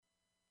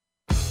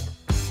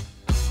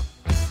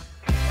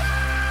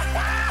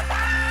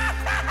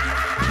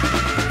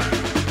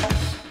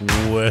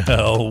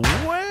Well.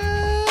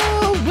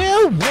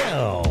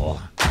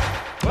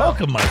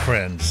 Welcome, my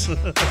friends, to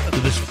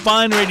this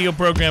fine radio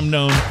program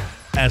known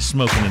as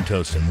Smoking and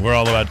Toasting. We're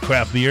all about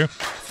craft beer,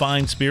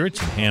 fine spirits,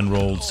 and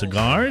hand-rolled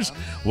cigars.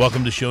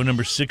 Welcome to show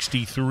number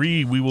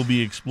 63. We will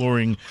be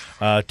exploring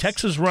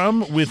Texas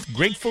rum with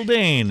Grateful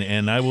Dane,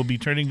 and I will be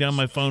turning down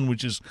my phone,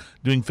 which is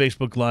doing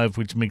Facebook Live,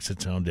 which makes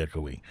it sound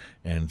echoey.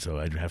 And so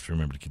I have to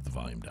remember to keep the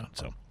volume down,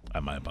 so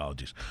my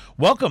apologies.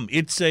 Welcome.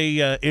 It's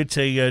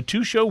a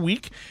two-show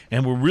week,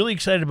 and we're really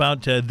excited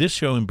about this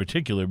show in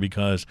particular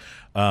because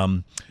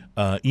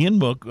Ian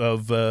Mook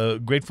of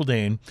Grateful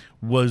Dane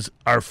was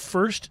our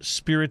first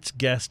spirits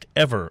guest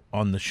ever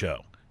on the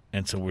show.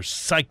 And so we're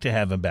psyched to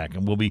have him back,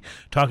 and we'll be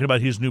talking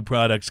about his new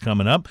products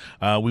coming up.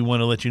 We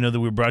want to let you know that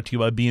we're brought to you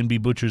by B&B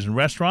Butchers and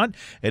Restaurant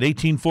at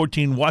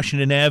 1814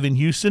 Washington Ave in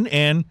Houston.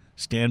 And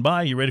stand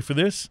by, you ready for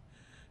this?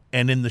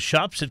 And in the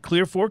shops at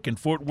Clear Fork and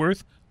Fort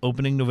Worth,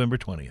 opening November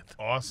 20th.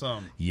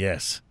 Awesome.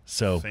 Yes.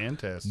 So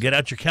fantastic. Get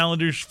out your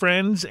calendars,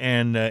 friends,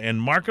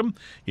 and mark them.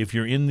 If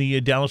you're in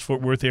the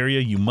Dallas-Fort Worth area,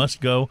 you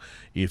must go.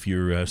 If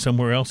you're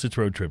somewhere else, it's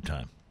road trip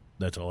time.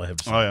 That's all I have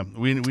to say. Oh, yeah.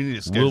 We need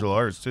to schedule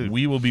ours, too.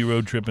 We will be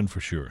road tripping for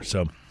sure.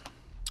 So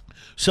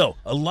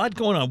a lot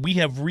going on. We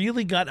have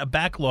really got a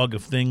backlog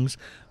of things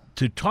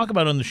to talk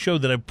about on the show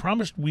that I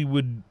promised we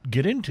would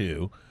get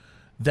into.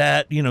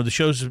 That, the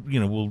shows,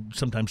 will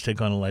sometimes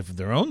take on a life of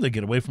their own. They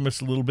get away from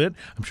us a little bit.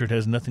 I'm sure it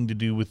has nothing to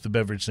do with the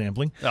beverage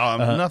sampling. No,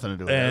 nothing to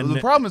do with that. The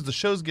problem is the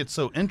shows get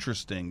so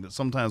interesting that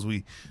sometimes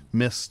we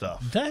miss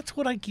stuff. That's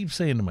what I keep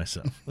saying to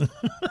myself.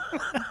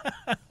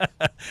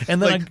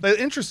 And then the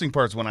interesting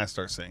part's when I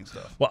start saying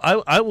stuff. Well,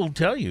 I will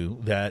tell you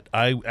that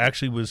I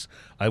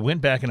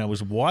went back and I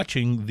was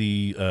watching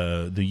the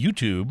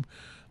YouTube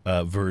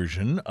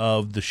version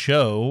of the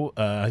show.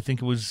 I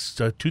think it was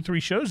 2-3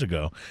 shows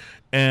ago.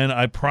 And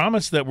I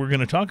promised that we're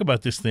going to talk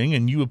about this thing,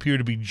 and you appear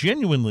to be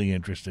genuinely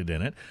interested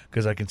in it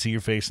because I can see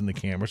your face in the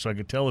camera, so I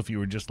could tell if you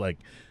were just like,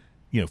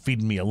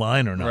 feeding me a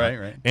line or not.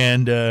 Right.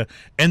 And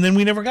then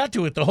we never got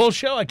to it. The whole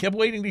show, I kept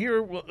waiting to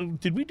hear, well,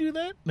 did we do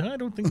that? No, I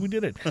don't think we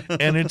did it.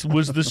 And it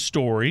was the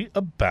story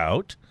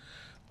about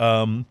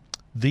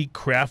the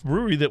craft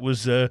brewery that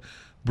was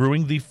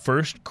brewing the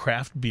first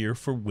craft beer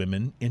for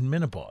women in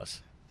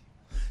menopause.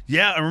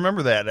 Yeah, I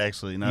remember that,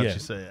 actually, now that you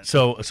say it.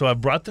 So I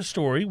brought the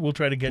story. We'll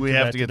try to get to that We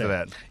have to today. get to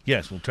that.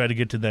 Yes, we'll try to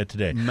get to that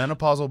today.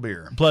 Menopausal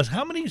beer. Plus,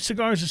 how many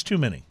cigars is too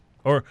many?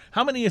 Or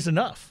how many is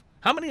enough?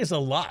 How many is a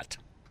lot?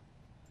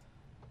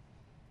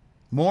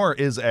 More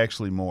is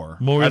actually more.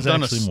 I've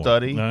done a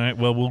study. All right,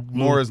 well,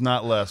 more is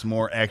not less.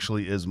 More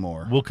actually is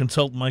more. We'll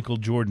consult Michael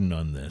Jordan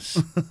on this,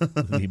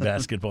 the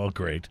basketball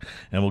great,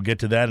 and we'll get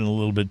to that in a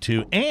little bit,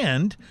 too.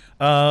 And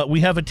we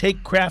have a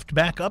Take Craft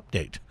Back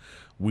update.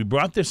 We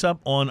brought this up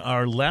on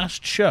our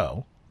last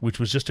show, which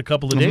was just a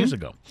couple of days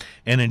ago.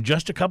 And in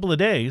just a couple of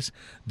days,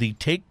 the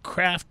Take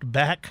Craft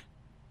Back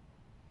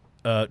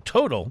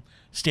total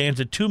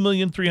stands at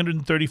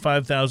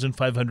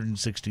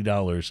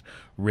 $2,335,560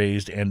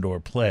 raised and or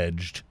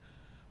pledged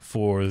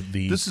for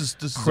the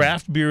this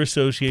Craft Beer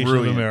Association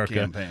of America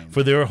campaign.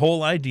 For their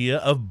whole idea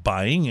of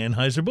buying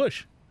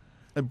Anheuser-Busch.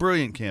 A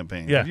brilliant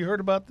campaign. Yeah. Have you heard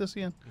about this,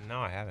 Ian? No,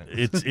 I haven't.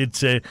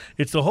 It's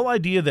the whole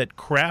idea that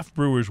craft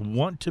brewers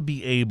want to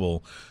be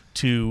able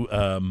to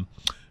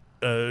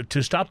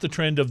stop the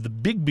trend of the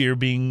big beer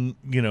being,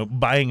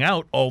 buying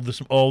out all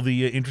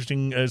the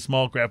interesting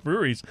small craft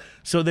breweries.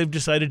 So they've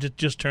decided to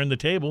just turn the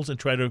tables and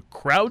try to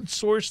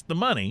crowdsource the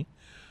money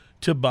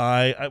to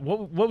buy,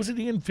 what was it,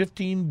 Ian?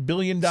 $15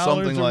 billion?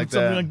 Something like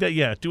that.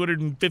 Yeah,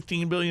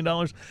 $215 billion.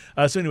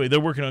 So anyway, they're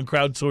working on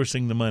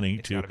crowdsourcing the money.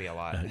 It's got to be a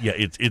lot.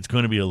 It's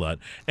going to be a lot.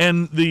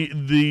 And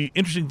the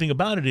interesting thing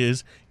about it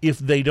is if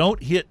they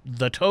don't hit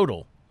the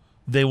total,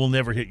 they will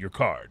never hit your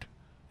card,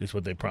 is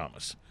what they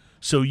promise.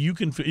 So you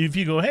can, if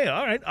you go, hey,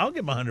 all right, I'll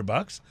give them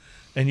 $100,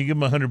 and you give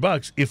them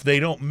 $100, if they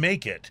don't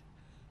make it,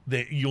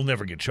 you'll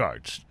never get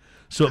charged.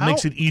 So it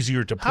makes it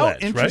easier to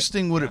pledge, How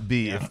interesting would it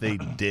be if they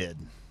did?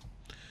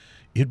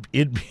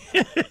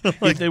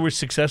 If they were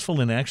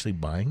successful in actually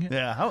buying it.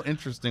 Yeah, how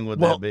interesting would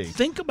Well, that be?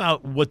 think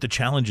about what the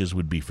challenges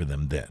would be for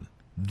them then.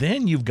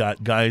 Then you've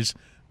got guys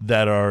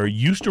that are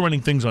used to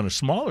running things on a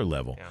smaller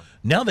level. Yeah.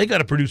 Now they got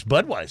to produce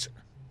Budweiser.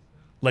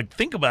 Like,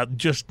 think about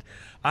just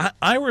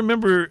I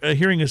remember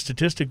hearing a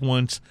statistic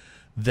once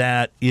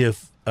that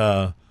if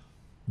the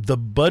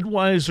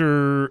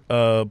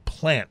Budweiser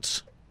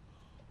plants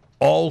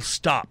all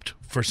stopped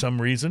for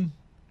some reason,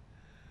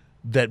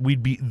 that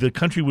the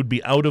country would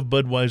be out of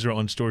Budweiser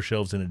on store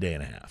shelves in a day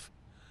and a half.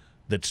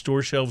 That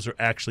store shelves are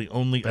actually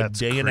only That's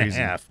a day and a crazy.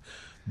 half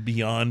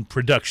beyond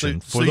production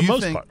So the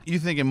most part. You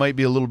think it might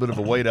be a little bit of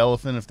a white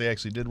elephant if they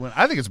actually did win?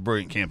 I think it's a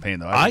brilliant campaign,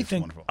 though. It's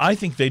wonderful. I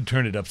think they'd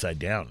turn it upside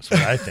down. Is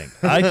what I think.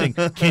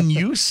 Can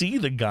you see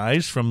the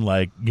guys from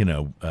I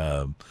don't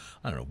know,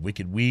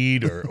 Wicked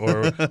Weed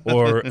or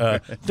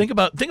think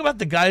about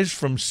the guys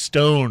from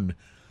Stone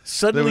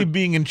Suddenly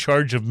being in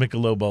charge of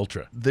Michelob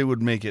Ultra. They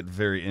would make it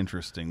very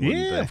interesting,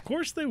 wouldn't they? Of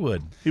course they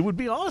would. It would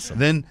be awesome.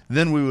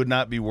 Then we would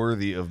not be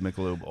worthy of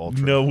Michelob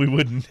Ultra. No, we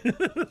wouldn't.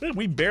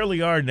 We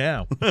barely are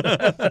now.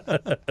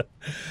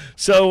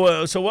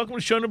 So welcome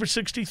to show number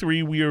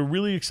 63. We are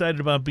really excited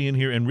about being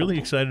here and really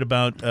excited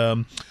about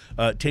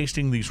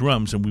tasting these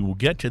rums, and we will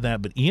get to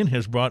that. But Ian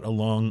has brought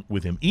along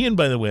with him. Ian,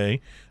 by the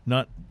way,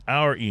 not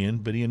our Ian,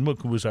 but Ian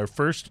Mook, who was our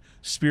first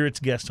spirits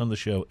guest on the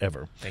show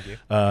ever. Thank you.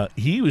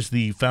 He was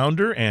the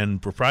founder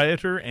and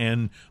proprietor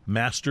and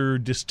master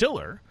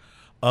distiller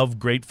of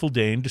Grateful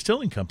Dane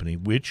Distilling Company,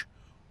 which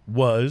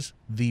was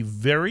the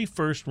very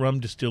first rum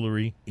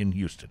distillery in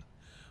Houston,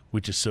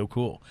 which is so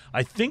cool.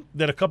 I think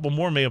that a couple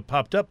more may have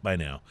popped up by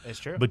now. It's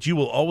true. But you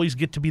will always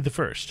get to be the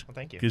first. Well,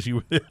 thank you.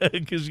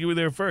 Because you were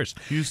there first.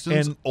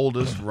 Houston's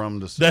oldest rum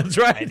distillery. That's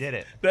right. I did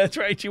it. That's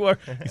right, you are.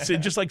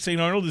 Just like St.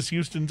 Arnold is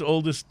Houston's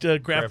oldest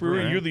craft brewery,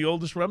 brewery. You're the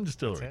oldest rum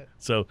distillery. That's it.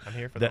 So I'm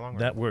here for the long run.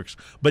 that works.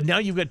 But now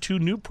you've got two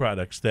new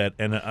products that,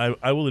 and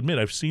I will admit,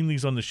 I've seen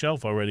these on the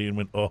shelf already and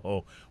went,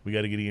 oh, we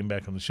got to get Ian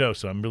back on the show.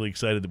 So I'm really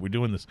excited that we're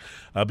doing this.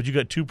 But you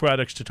got two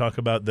products to talk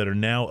about that are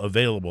now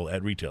available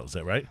at retail. Is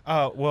that right?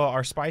 Well,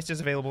 our spice is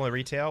available at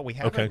retail. We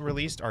haven't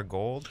released our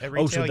gold at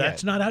retail so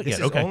that's yet. not out this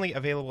yet. This is only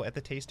available at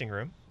the tasting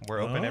room.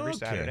 We're open every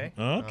Saturday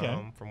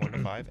from 1 to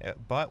 5.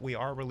 But we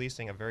are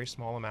releasing a very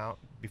small amount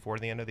before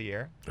the end of the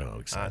year. Oh,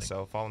 exciting.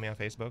 So follow me on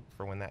Facebook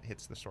for when that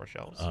hits the store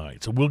shelves. All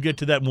right. So we'll get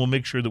to that, and we'll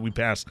make sure that we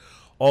pass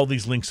all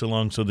these links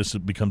along so this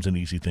becomes an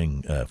easy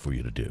thing for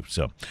you to do.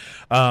 So,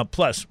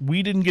 plus,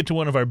 we didn't get to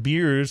one of our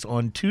beers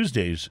on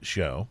Tuesday's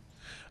show.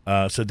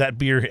 So that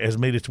beer has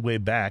made its way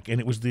back, and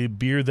it was the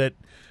beer that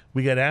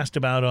we got asked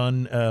about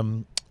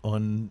on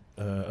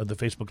the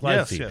Facebook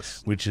Live feed,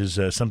 which is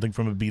something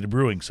from Abita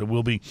Brewing. So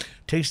we'll be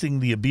tasting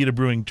the Abita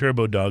Brewing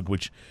Turbo Dog,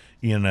 which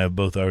Ian and I have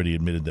both already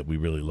admitted that we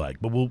really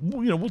like. But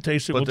we'll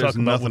taste it. But there's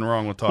nothing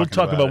wrong with talking about it.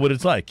 We'll talk about what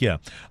it's like, yeah.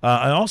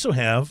 I also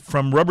have,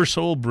 from Rubber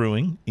Soul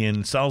Brewing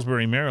in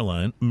Salisbury,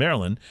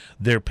 Maryland,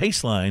 their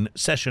Paceline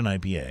Session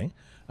IPA,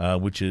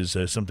 which is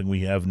something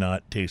we have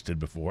not tasted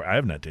before. I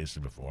have not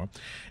tasted before.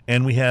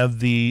 And we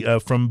have the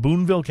from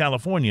Boonville,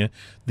 California,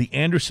 the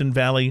Anderson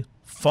Valley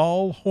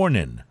Fall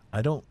Hornin.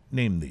 I don't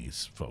name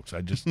these, folks.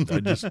 I just buy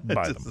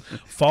them.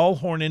 Fall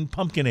Hornin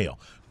Pumpkin Ale,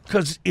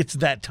 because it's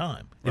that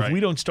time. If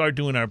we don't start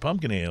doing our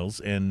pumpkin ales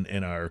and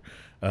our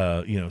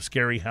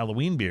scary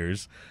Halloween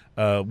beers,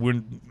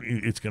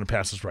 it's going to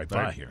pass us right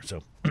by here.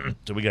 So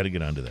we got to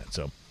get onto that.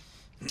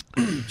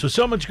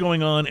 So much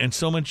going on, and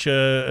so much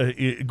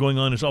going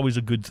on is always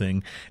a good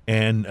thing.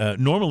 And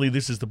normally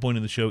this is the point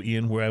of the show,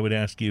 Ian, where I would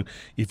ask you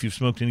if you've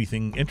smoked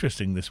anything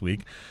interesting this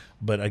week.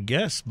 But I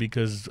guess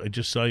because I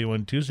just saw you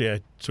on Tuesday, I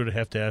sort of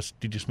have to ask,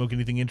 did you smoke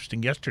anything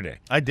interesting yesterday?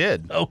 I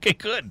did. Okay,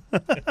 good.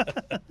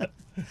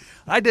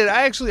 I did.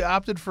 I actually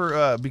opted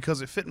for,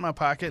 because it fit in my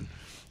pocket,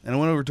 and I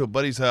went over to a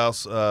buddy's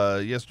house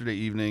yesterday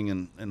evening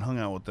and hung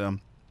out with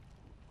them.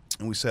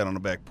 And we sat on the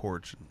back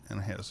porch,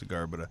 and I had a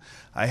cigar. But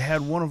I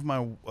had one of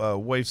my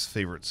wife's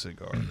favorite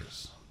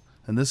cigars.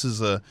 And this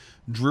is a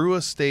Drew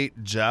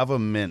Estate Java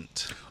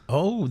Mint.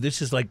 Oh,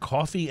 this is like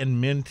coffee and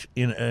mint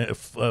in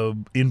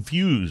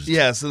infused.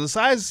 Yeah, so the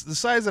size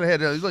that I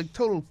had, it was like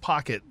total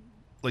pocket,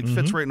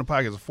 fits right in the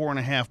pocket. It's a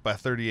 4.5 by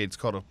 38. It's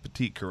called a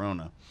Petite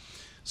Corona.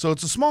 So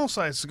it's a small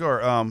size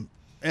cigar.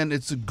 And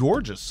it's a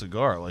gorgeous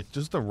cigar. Like,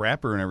 just the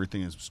wrapper and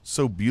everything is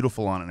so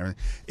beautiful on it and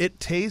everything. It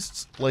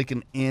tastes like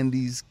an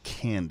Andes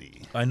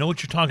candy. I know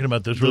what you're talking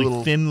about. Those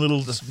really thin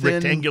little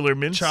rectangular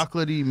mints.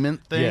 Chocolatey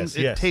mint things.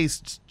 Yes, it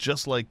tastes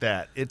just like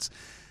that. It's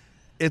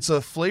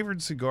a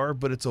flavored cigar,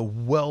 but it's a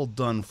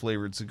well-done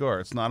flavored cigar.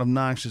 It's not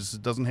obnoxious.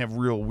 It doesn't have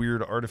real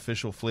weird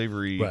artificial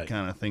flavory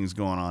kind of things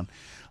going on.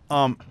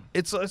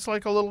 It's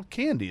like a little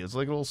candy. It's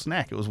like a little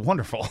snack. It was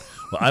wonderful.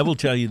 Well, I will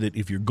tell you that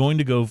if you're going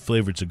to go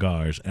flavored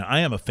cigars, and I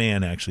am a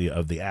fan actually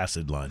of the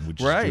Acid line, which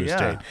is Drew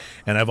Estate,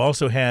 and I've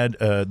also had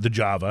the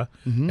Java,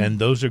 and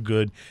those are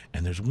good.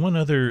 And there's one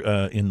other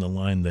in the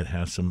line that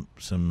has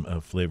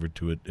some flavor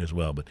to it as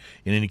well. But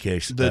in any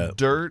case, the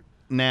Dirt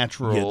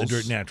Naturals. Yeah, the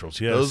Dirt Naturals.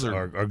 Yes, those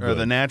are good.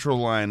 The natural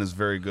line is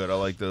very good. I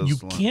like those.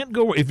 You can't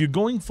go if you're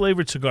going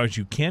flavored cigars.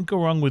 You can't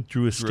go wrong with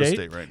Drew Estate. Drew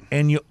Estate, right?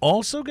 And you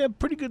also get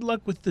pretty good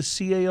luck with the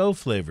CAO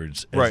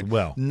flavors as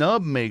well.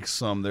 Nub makes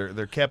some. They're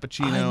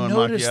cappuccino and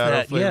macchiato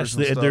that. Flavors.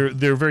 Yes, and stuff.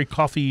 they're very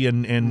coffee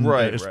and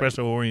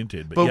espresso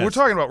oriented. But we're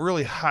talking about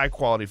really high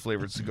quality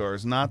flavored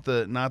cigars, not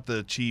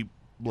the cheap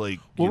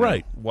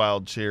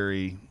wild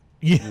cherry.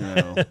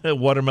 Yeah,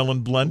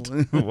 watermelon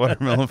blunt,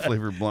 watermelon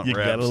flavored blunt. You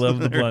gotta love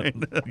the blunt.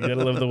 You gotta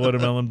love the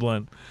watermelon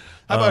blunt.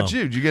 How about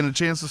you? Did you get a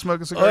chance to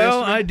smoke a cigar? Well,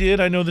 yesterday? I did.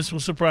 I know this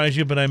will surprise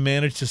you, but I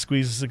managed to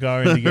squeeze a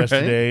cigar into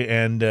yesterday,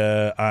 and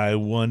I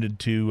wanted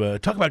to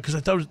talk about it because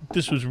I thought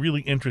this was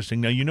really interesting.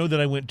 Now, you know that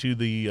I went to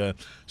the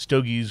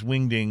Stogie's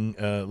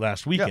Wingding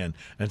last weekend,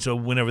 and so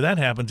whenever that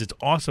happens, it's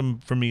awesome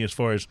for me as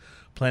far as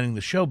planning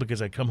the show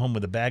because I come home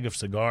with a bag of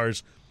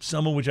cigars,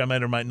 some of which I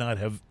might or might not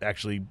have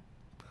actually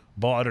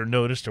bought or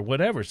noticed or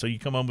whatever. So you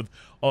come on with,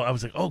 I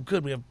was like, oh,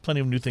 good, we have plenty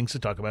of new things to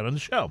talk about on the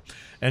show.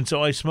 And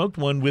so I smoked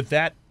one with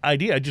that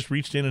idea. I just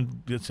reached in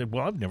and said,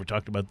 well, I've never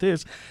talked about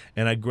this.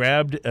 And I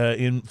grabbed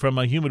from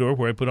my humidor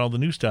where I put all the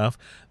new stuff,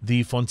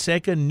 the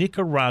Fonseca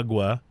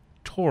Nicaragua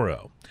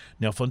Toro.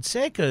 Now,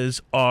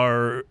 Fonsecas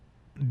are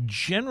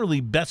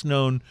generally best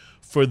known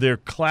for their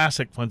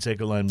classic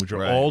Fonseca line, which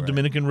are all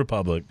Dominican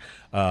Republic,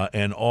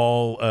 and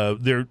all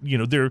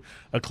they're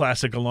a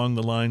classic along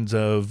the lines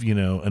of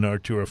an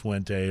Arturo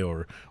Fuente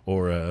or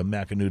a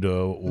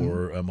Macanudo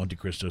or a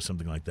Montecristo,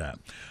 something like that.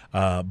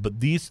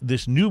 But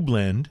this new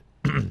blend,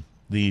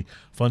 the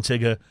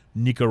Fonseca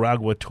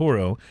Nicaragua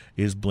Toro,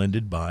 is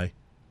blended by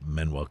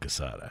Manuel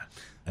Quesada.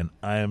 And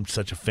I am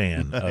such a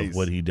fan of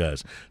what he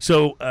does.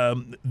 So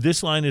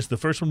this line is the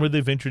first one where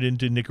they've ventured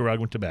into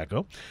Nicaraguan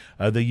tobacco.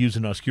 They use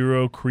an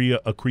Oscuro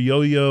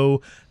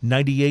Criollo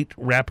 98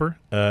 wrapper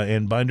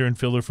and binder and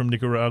filler from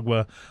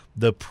Nicaragua.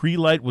 The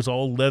pre-light was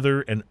all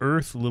leather and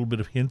earth, a little bit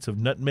of hints of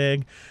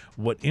nutmeg.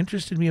 What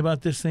interested me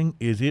about this thing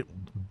is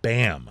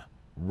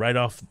right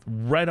off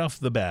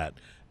the bat,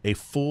 a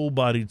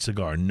full-bodied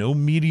cigar. No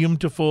medium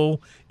to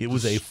full. It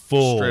was a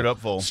full.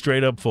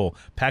 Straight up full.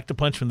 Packed a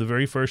punch from the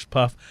very first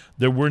puff.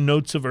 There were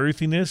notes of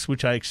earthiness,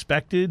 which I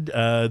expected.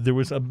 There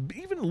was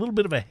even a little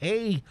bit of a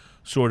hay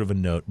sort of a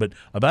note. But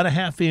about a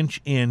half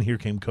inch in, here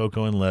came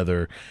cocoa and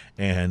leather.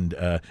 And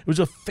it was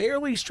a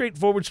fairly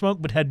straightforward smoke,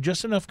 but had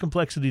just enough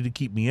complexity to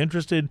keep me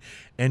interested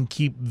and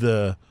keep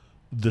the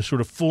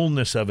sort of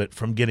fullness of it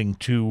from getting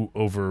too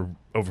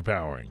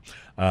overpowering.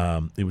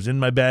 It was in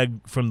my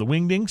bag from the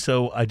Wingding,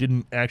 so I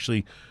didn't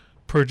actually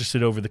purchase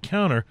it over the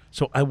counter.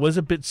 So I was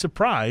a bit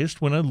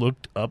surprised when I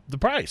looked up the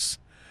price.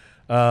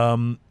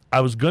 I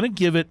was going to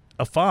give it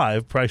a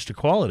 5 price to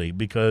quality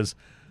because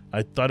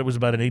I thought it was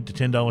about an $8 to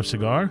 $10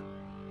 cigar.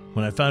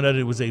 When I found out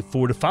it was a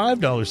 $4 to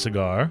 $5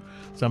 cigar,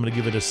 so I'm going to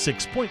give it a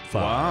 6.5.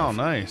 Wow,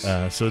 nice.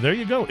 So there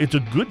you go. It's a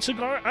good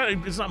cigar.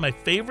 It's not my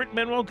favorite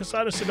Manuel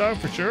Quesada cigar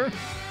for sure,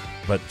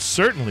 but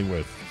certainly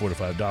worth $4 to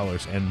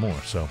 $5 and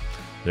more. So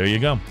there you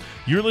go.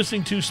 You're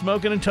listening to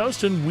Smokin' and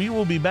Toastin'. We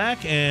will be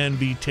back and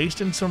be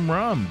tasting some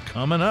rum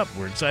coming up.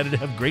 We're excited to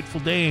have Grateful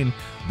Dane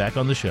back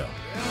on the show.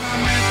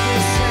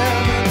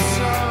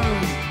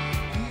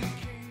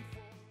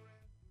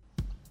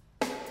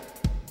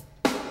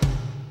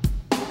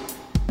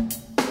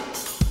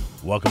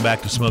 Welcome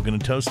back to Smokin'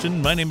 and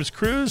Toastin'. My name is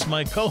Cruz.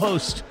 My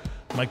co-host,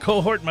 my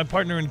cohort, my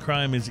partner in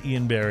crime is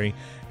Ian Barry.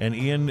 And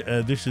Ian,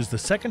 this is the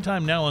second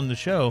time now on the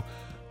show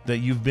that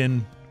you've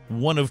been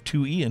one of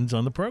two Ians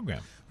on the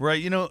program.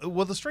 Right.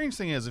 Well, the strange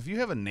thing is, if you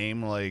have a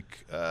name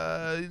like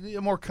a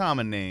more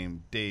common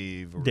name,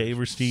 Dave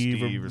or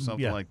Steve or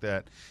something like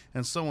that,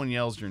 and someone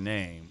yells your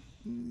name,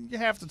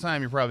 half the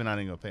time you're probably not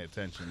even going to pay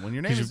attention. When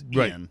your name is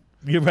Ian,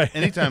 you're right.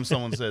 Anytime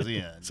someone says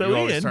Ian, so you Ian,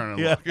 always turn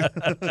and look.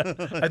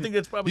 I think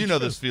that's probably know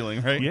true. this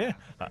feeling, right? Yeah,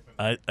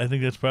 I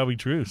think that's probably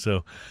true.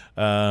 So,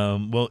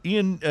 well,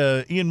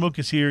 Ian Mook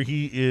is here.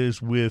 He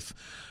is with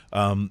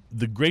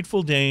the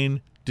Grateful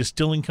Dane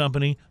Distilling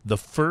Company, the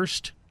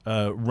first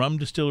rum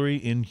distillery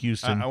in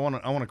Houston. I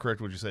want to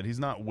correct what you said. He's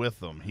not with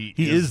them. He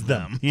is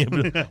them.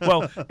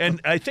 Well,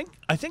 and I think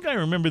I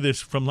remember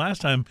this from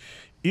last time.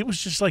 It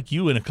was just like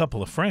you and a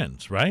couple of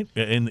friends, right?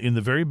 In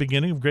the very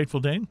beginning of Grateful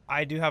Dane?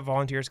 I do have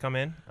volunteers come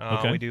in.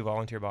 Okay. We do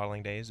volunteer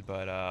bottling days,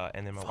 but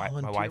and then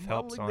my wife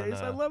helps on. Days,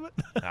 I love it.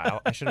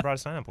 I should have brought a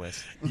sign-up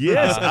list.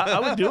 Yes,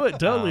 I would do it.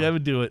 Totally, I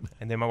would do it.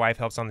 And then my wife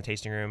helps on the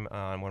tasting room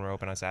when we're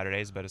open on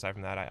Saturdays. But aside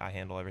from that, I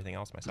handle everything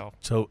else myself.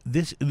 So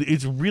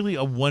it's really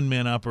a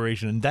one-man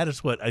operation, and that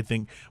is what I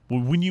think.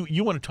 When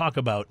you want to talk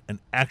about an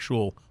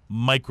actual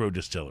micro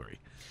distillery.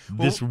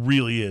 This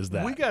really is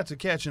that. We got to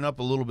catching up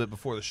a little bit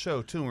before the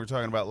show, too, and we were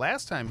talking about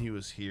last time he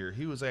was here,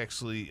 he was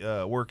actually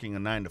working a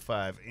 9 to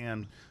 5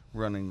 and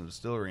running the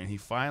distillery, and he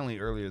finally,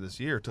 earlier this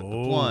year, took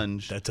the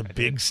plunge. That's a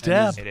big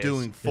step. And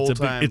doing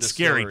full-time It's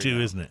scary, too,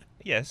 isn't it?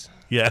 Yes.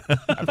 Yeah.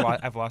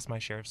 I've lost my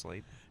share of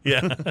sleep.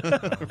 Yeah.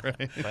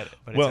 Right. But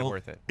it's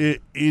worth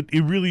it.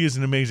 It really is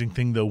an amazing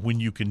thing, though, when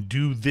you can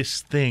do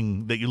this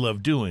thing that you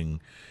love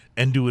doing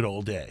and do it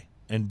all day.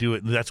 And do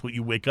it. That's what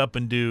you wake up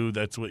and do.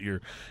 That's what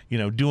you're,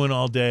 doing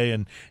all day,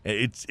 and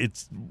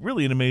it's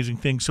really an amazing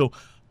thing. So,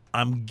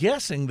 I'm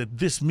guessing that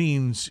this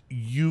means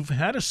you've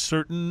had a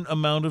certain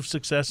amount of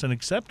success and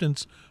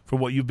acceptance for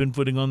what you've been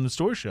putting on the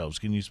store shelves.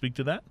 Can you speak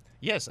to that?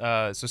 Yes.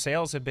 So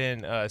sales have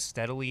been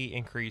steadily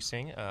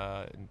increasing.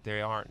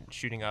 They aren't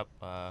shooting up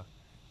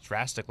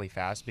drastically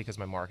fast because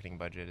my marketing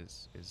budget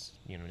is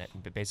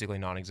basically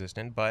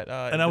non-existent. But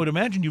and I would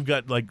imagine you've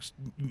got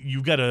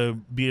to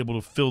be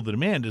able to fill the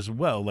demand as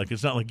well. Like,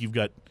 it's not like you've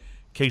got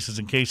cases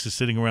and cases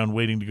sitting around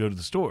waiting to go to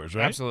the stores,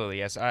 right? Absolutely,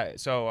 yes.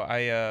 I've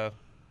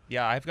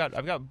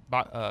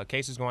got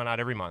cases going out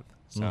every month.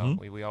 So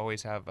we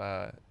always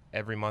have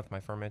every month my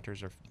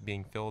fermenters are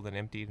being filled and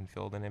emptied and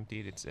filled and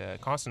emptied. It's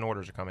constant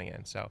orders are coming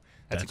in, so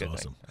that's a good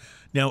awesome thing.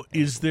 Now,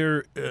 is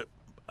there?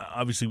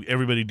 Obviously,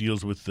 everybody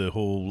deals with the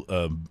whole,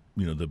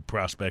 the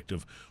prospect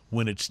of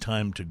when it's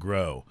time to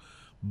grow.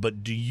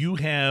 But do you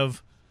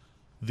have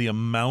the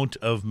amount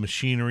of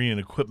machinery and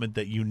equipment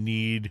that you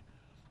need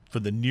for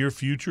the near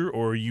future,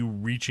 or are you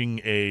reaching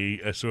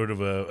a sort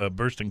of a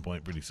bursting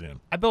point pretty soon?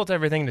 I built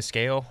everything to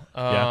scale,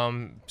 Yeah.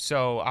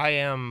 so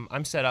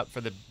I'm set up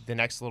for the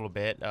next little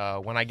bit.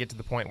 When I get to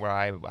the point where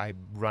I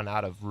run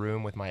out of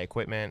room with my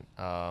equipment,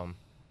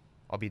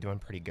 I'll be doing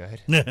pretty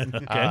good. Okay, and,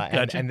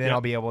 gotcha. and then Yeah.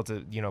 I'll be able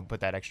to put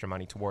that extra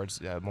money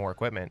towards more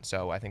equipment.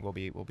 So I think we'll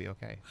be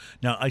okay.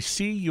 Now, I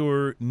see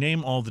your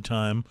name all the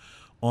time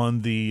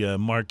on the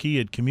marquee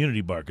at Community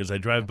Bar, because I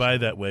drive by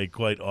that way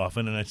quite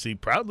often, and I see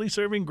proudly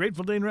serving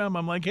Grateful Dead rum.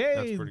 I'm like, hey,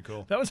 That's pretty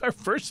cool. That was our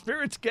first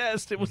Spirits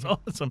guest. It was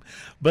awesome.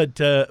 But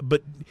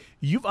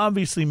you've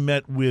obviously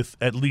met with,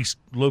 at least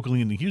locally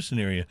in the Houston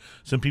area,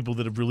 some people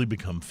that have really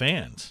become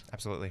fans.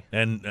 Absolutely.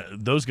 And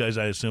those guys,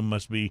 I assume,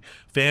 must be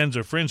fans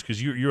or friends,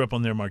 because you're up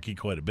on their marquee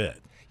quite a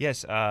bit.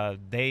 Yes,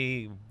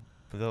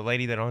 the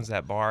lady that owns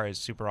that bar is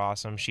super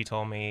awesome. She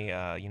told me,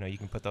 you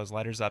can put those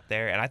letters up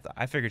there, and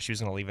I figured she was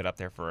going to leave it up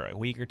there for a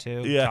week or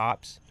two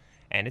tops,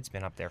 and it's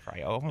been up there for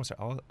almost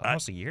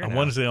a year. I now.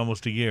 want to say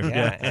almost a year.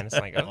 Yeah, and it's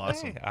like, okay,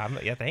 Awesome.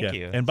 thank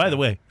you. And by the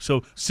way,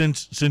 so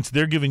since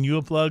they're giving you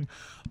a plug,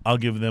 I'll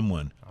give them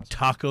one. Awesome.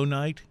 Taco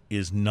night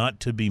is not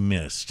to be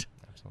missed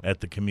at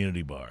the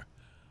Community Bar.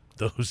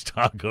 Those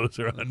tacos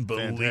are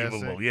unbelievable.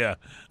 Fantastic. Yeah,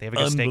 They have a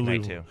good steak night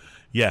unbelievable. too.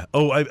 Yeah.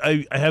 Oh,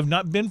 I have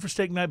not been for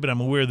steak night, but I'm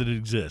aware that it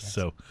exists.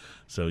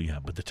 So yeah.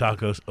 But the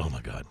tacos, oh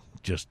my God,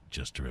 just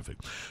terrific.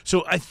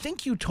 So I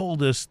think you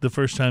told us the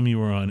first time you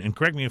were on, and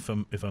correct me if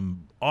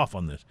I'm off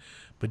on this,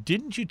 but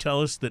didn't you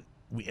tell us that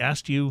we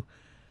asked you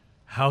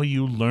how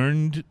you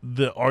learned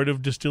the art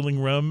of distilling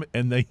rum,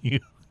 and that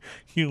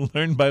you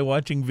learned by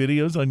watching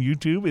videos on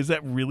YouTube? Is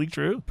that really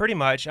true? Pretty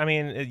much. I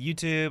mean,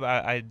 YouTube.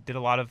 I did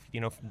a lot of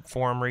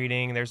forum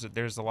reading.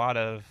 There's a lot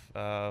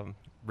of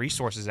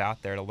resources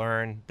out there to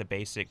learn the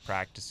basic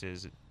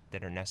practices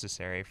that are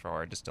necessary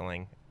for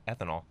distilling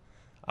ethanol.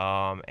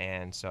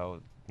 And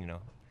so,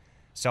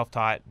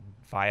 self-taught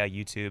via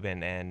YouTube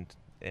and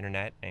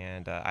internet,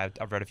 and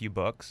I've read a few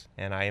books,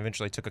 and I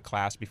eventually took a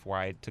class before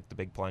I took the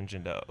big plunge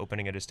into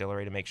opening a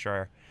distillery to make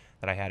sure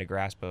that I had a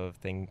grasp of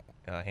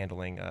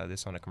handling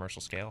this on a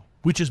commercial scale.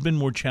 Which has been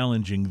more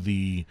challenging,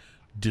 the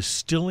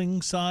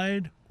distilling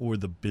side or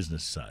the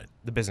business side?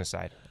 The business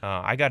side.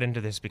 I got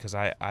into this because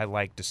I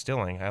like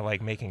distilling. I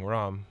like making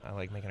rum. I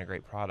like making a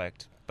great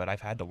product. But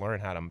I've had to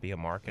learn how to be a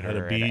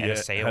marketer and a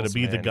salesman. How to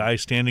be the guy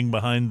standing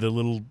behind the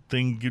little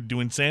thing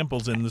doing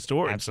samples in the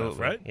store and Absolutely.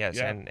 stuff, right? Yes,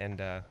 Yeah.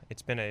 and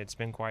it's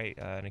been quite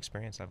an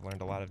experience. I've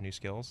learned a lot of new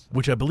skills.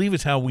 Which I believe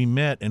is how we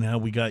met and how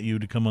we got you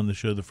to come on the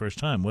show the first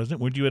time, wasn't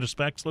it? Weren't you at a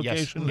Specs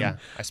location? Yeah.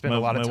 I spent a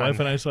lot of time. My wife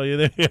and I saw you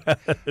there. Yeah.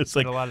 It's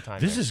like, a lot of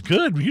time this there. is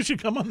good. You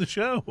should come on the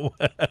show.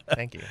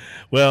 Thank you.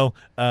 Well,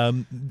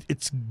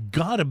 it's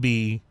got to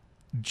be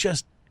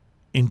just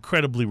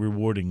incredibly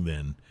rewarding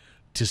then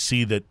to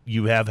see that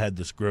you have had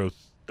this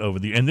growth over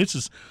the, and this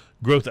is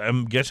growth,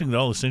 I'm guessing, that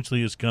all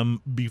essentially has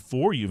come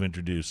before you've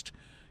introduced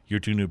your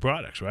two new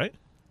products, right?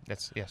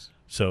 Yes.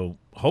 So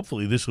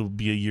hopefully this will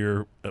be a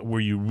year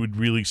where you would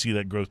really see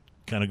that growth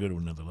kind of go to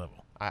another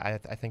level. I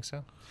think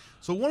so.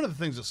 So one of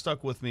the things that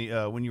stuck with me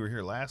when you were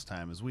here last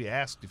time is we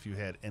asked if you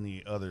had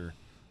any other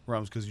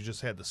rums, because you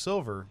just had the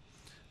silver,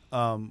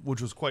 which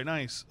was quite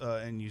nice,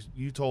 and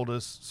you told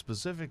us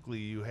specifically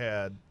you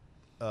had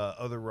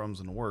other rums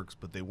in the works,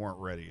 but they weren't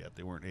ready yet.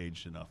 They weren't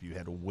aged enough. You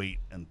had to wait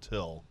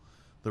until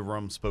the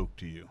rum spoke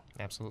to you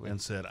Absolutely.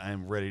 and said, "I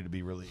am ready to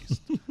be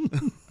released."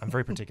 I'm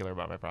very particular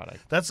about my product.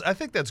 I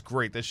think that's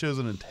great. That shows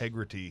an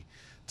integrity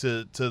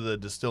to the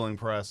distilling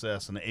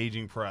process and the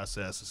aging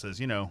process. It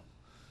says,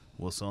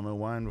 we'll sell no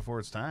wine before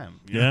it's time.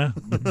 Yeah,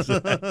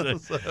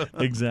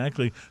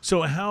 exactly.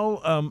 So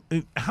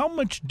how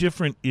much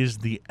different is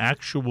the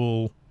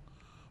actual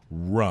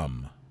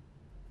rum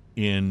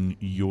in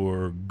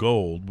your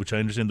gold, which I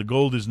understand the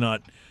gold is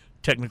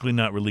technically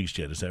not released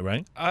yet? Is that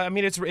right? I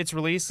mean, it's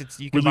released.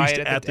 You can Released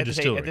buy it at the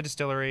distillery. At the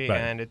distillery, Right.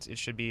 and it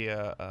should be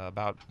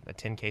about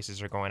 10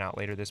 cases are going out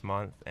later this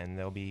month, and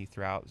they'll be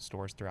throughout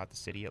stores throughout the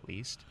city at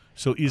least.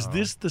 So is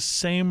this the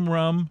same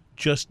rum,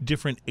 just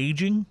different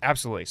aging?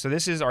 Absolutely. So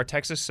this is our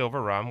Texas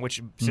Silver Rum,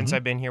 which since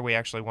I've been here, we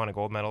actually won a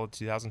gold medal at the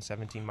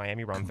 2017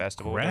 Miami Rum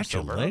Festival. with our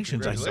silver.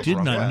 Congratulations! I Congratulations.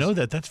 did not Yes. know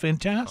that. That's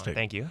fantastic.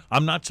 Thank you.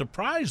 I'm not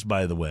surprised,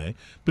 by the way,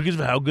 because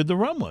of how good the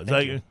rum was.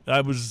 Thank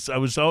I was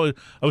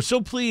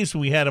so pleased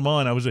when we had him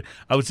on. I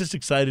was just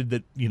excited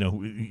that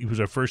he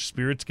was our first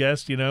spirits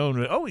guest.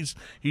 And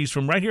he's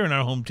from right here in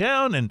our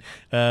hometown,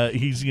 and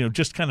he's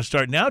just kind of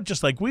starting out,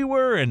 just like we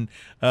were. And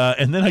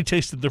then I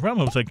tasted the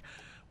rum. I was like,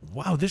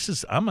 wow,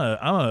 I'm a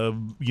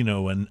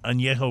an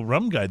añejo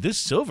rum guy. This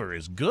silver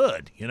is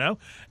good,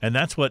 and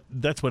that's what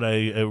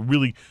I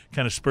really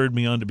kind of spurred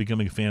me on to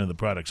becoming a fan of the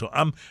product. So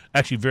I'm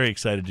actually very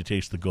excited to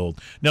taste the gold.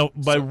 Now,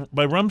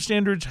 by rum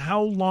standards,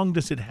 how long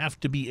does it have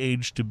to be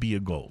aged to be a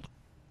gold?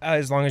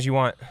 As long as you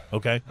want.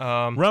 Okay,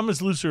 rum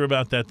is looser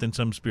about that than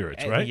some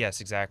spirits, right?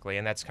 Yes, exactly,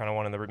 and that's kind of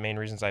one of the main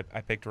reasons I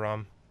picked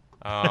rum.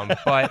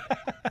 But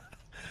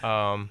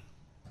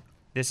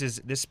this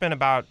has been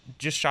about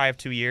just shy of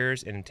 2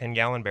 years in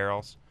 10-gallon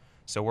barrels.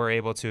 So we're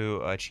able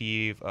to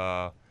achieve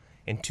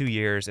in 2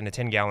 years in a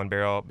 10-gallon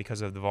barrel,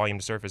 because of the volume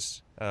to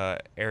surface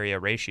area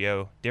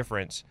ratio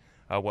difference,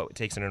 what it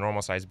takes in a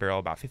normal size barrel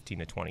about 15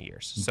 to 20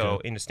 years. Okay. So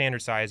in the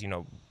standard size,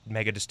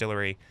 mega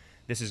distillery,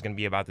 this is going to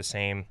be about the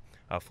same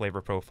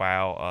flavor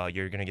profile.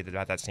 You're going to get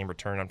about that same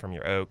return on from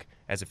your oak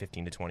as a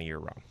 15 to 20 year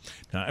rum.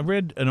 Now, I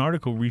read an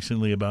article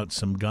recently about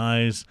some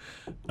guys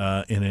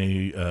in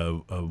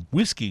a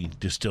whiskey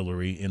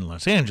distillery in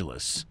Los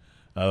Angeles,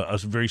 a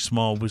very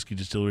small whiskey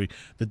distillery,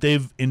 that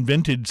they've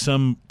invented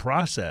some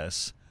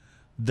process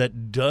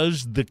that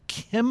does the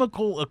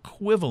chemical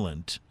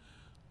equivalent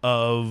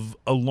of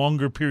a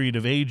longer period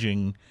of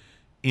aging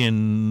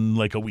in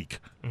like a week,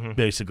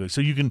 basically.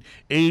 So you can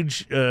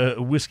age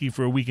whiskey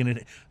for a week,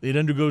 and it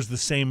undergoes the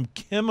same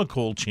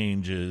chemical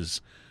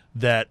changes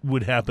that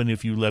would happen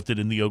if you left it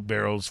in the oak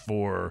barrels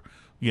for,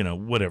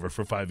 whatever,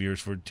 for 5 years,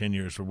 for 10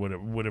 years, for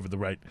whatever the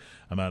right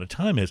amount of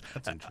time is.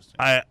 That's interesting.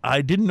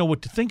 I didn't know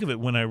what to think of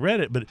it when I read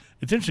it, but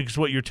it's interesting because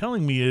what you're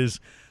telling me is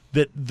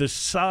that the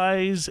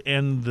size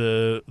and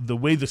the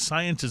way the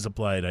science is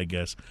applied, I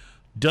guess,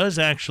 does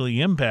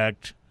actually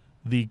impact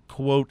the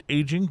quote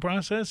aging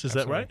process. Is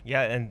that right?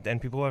 Yeah, and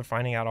people are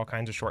finding out all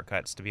kinds of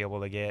shortcuts to be able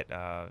to get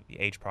the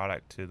aged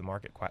product to the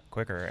market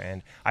quicker.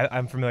 And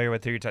I'm familiar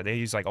with they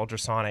use like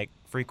ultrasonic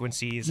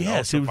frequencies.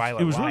 Yes, and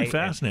it was really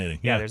fascinating.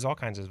 Yeah, there's all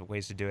kinds of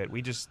ways to do it.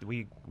 We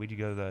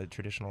go the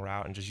traditional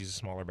route and just use a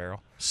smaller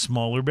barrel.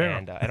 Smaller barrel.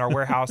 And our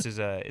warehouse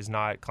is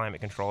not climate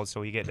controlled, so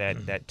we get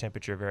that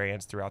temperature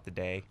variance throughout the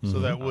day. So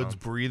that wood's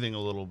breathing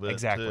a little bit.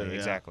 Exactly, too, yeah.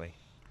 exactly.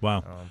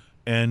 Wow.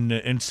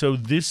 And so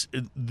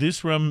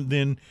this rum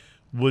then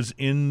was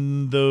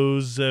in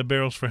those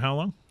barrels for how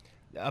long?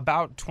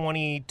 About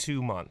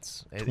 22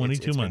 months.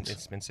 22 months.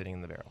 It's been sitting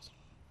in the barrels.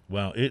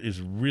 Wow, it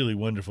is really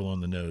wonderful on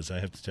the nose, I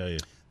have to tell you.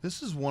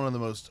 This is one of the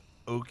most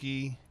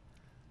oaky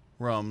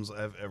rums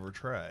I've ever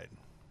tried.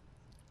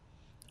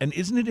 And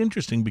isn't it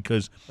interesting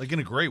because Like in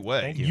a great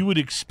way. Thank you would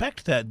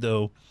expect that,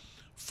 though,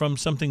 from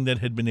something that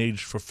had been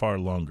aged for far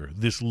longer,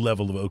 this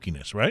level of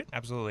oakiness, right?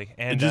 Absolutely.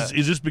 And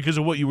Is this because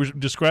of what you were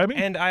describing?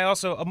 And I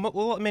also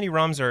many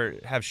rums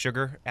have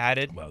sugar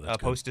added Wow, that's good.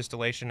 post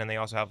distillation, and they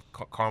also have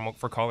caramel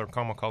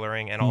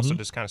coloring, and also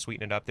just kind of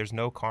sweeten it up. There's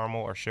no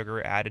caramel or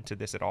sugar added to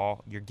this at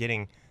all. You're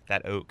getting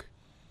that oak.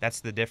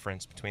 That's the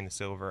difference between the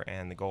silver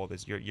and the gold.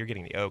 Is you're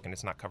getting the oak, and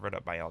it's not covered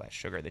up by all that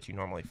sugar that you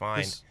normally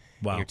find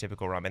Wow. in your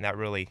typical rum, and that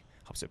really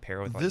helps it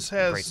pair with This a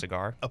has great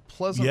cigar. a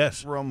pleasant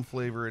Yes. rum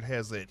flavor. It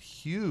has that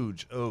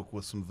huge oak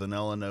with some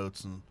vanilla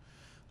notes and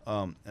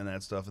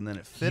that stuff, and then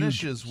it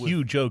finishes with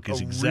huge oak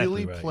is a exactly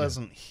really right, yeah.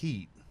 pleasant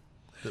heat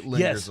that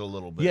lingers a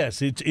little bit.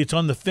 Yes, it's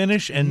on the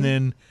finish, and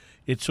then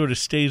it sort of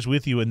stays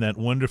with you in that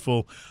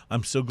wonderful,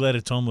 I'm so glad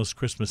it's almost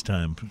Christmas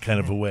time kind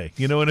of a way.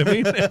 You know what I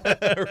mean?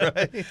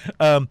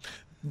 Right.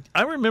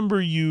 I remember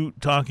you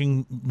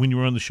talking when you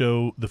were on the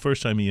show the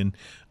first time, Ian,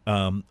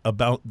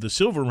 about the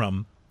silver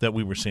rum that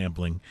we were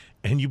sampling,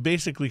 and you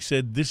basically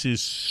said this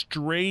is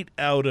straight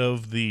out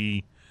of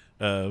the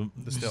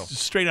still.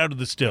 straight out of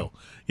the still.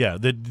 Yeah,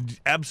 that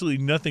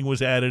absolutely nothing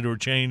was added or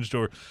changed,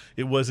 or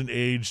it wasn't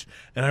aged.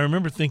 And I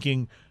remember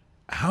thinking,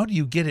 how do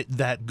you get it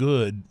that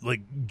good,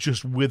 like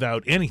just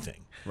without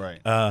anything?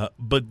 Right.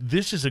 But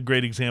this is a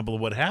great example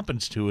of what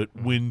happens to it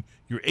when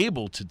you're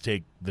able to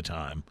take the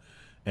time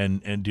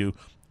and do.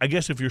 I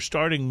guess if you're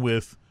starting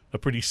with a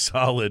pretty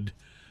solid,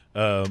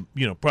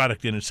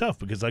 product in itself,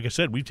 because like I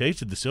said, we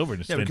tasted the silver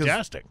and it's because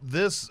fantastic.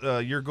 This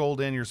your gold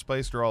and your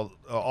spiced are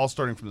all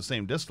starting from the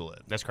same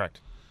distillate. That's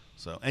correct.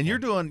 So, and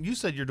you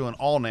said you're doing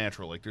all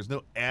natural. Like there's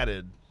no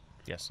added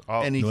Yes.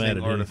 anything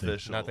added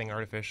artificial. Nothing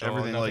artificial.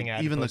 Everything nothing like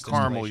added even the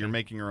post-distillation. caramel. You're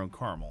making your own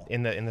caramel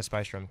in the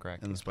spice rum,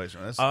 correct? in the spice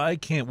rum. I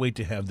can't wait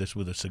to have this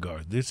with a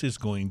cigar. This is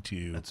going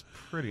to That's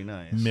pretty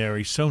nice.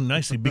 marry so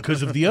nicely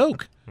because of the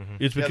oak.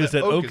 It's because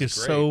that that oak oak is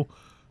is so.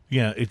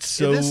 Yeah, it's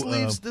so.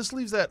 Yeah, this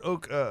leaves that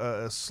oak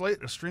a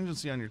slight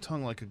astringency on your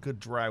tongue, like a good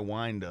dry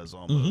wine does,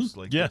 almost.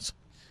 Like yes.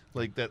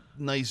 like that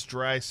nice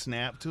dry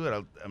snap to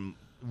it. I'm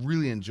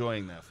really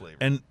enjoying that flavor.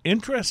 And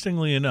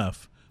interestingly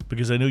enough,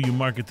 because I know you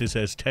market this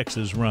as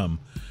Texas rum,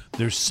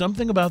 there's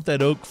something about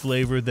that oak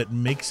flavor that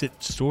makes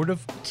it sort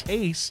of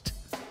taste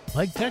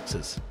like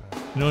Texas.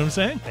 You know what I'm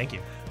saying? Thank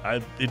you.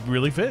 It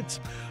really fits.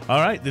 All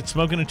right, that's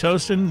Smoking and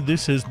Toasting.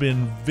 This has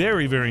been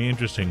very, very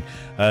interesting,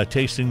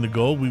 tasting the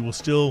gold. We will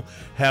still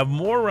have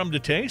more rum to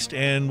taste,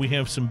 and we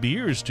have some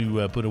beers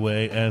to put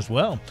away as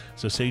well.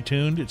 So stay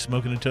tuned. It's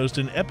Smoking and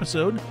Toasting,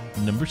 episode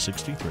number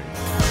 63.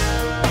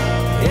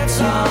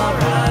 It's all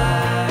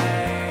right.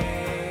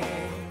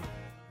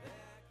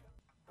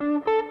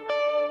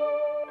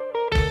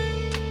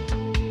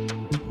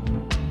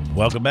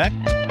 Welcome back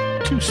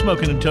to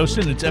Smoking and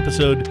Toasting. It's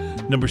episode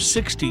number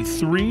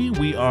 63.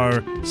 We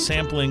are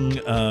sampling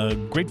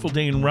Grateful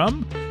Dane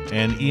rum,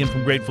 and Ian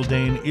from Grateful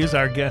Dane is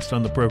our guest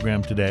on the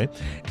program today.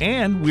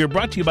 And we are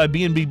brought to you by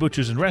B&B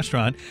Butchers and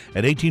Restaurant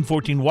at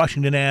 1814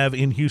 Washington Ave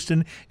in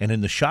Houston, and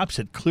in the shops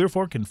at Clear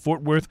Fork and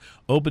Fort Worth,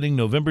 opening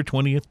November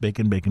 20th.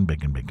 Bacon, bacon,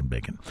 bacon, bacon,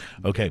 bacon.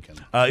 Okay,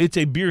 it's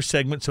a beer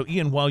segment. So,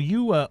 Ian, while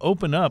you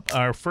open up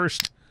our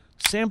first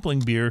sampling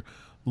beer,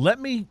 let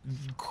me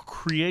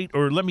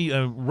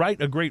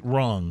right a great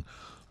wrong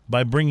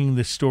by bringing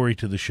this story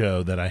to the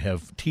show that I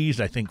have teased,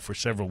 I think, for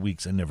several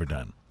weeks and never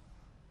done.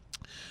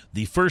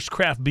 The first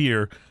craft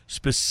beer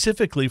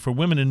specifically for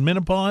women in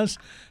menopause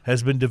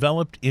has been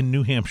developed in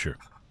New Hampshire.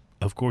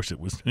 Of course it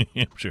was New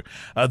Hampshire.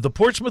 The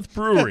Portsmouth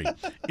Brewery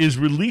is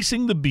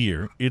releasing the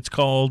beer. It's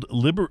called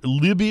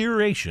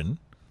Liberation,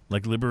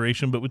 like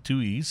liberation but with two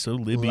E's, so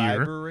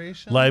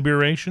Liberation?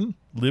 Liberation.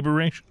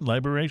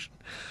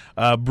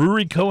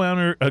 Brewery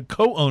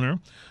co-owner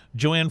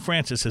Joanne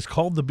Francis has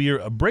called the beer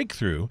a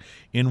breakthrough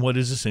in what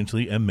is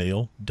essentially a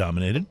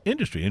male-dominated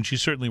industry, and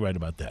she's certainly right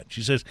about that.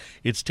 She says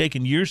it's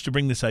taken years to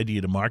bring this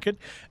idea to market.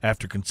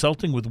 After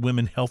consulting with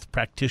women health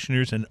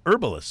practitioners and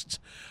herbalists,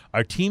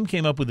 our team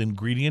came up with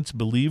ingredients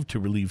believed to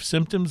relieve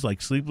symptoms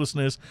like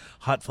sleeplessness,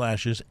 hot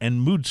flashes,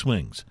 and mood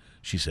swings,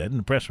 she said in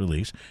a press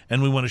release,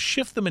 and we want to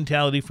shift the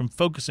mentality from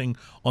focusing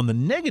on the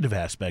negative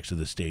aspects of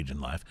the stage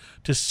in life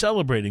to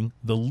celebrating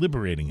the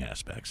liberating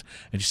aspects.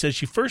 And she says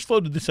she first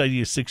floated this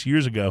idea 6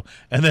 years ago,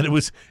 and that it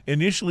was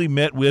initially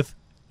met with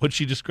what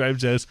she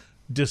describes as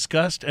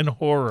disgust and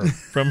horror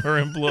from her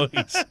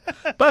employees.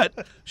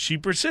 But she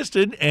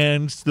persisted,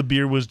 and the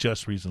beer was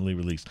just recently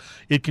released.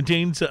 It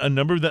contains a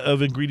number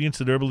of ingredients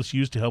that herbalists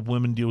use to help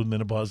women deal with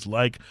menopause,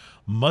 like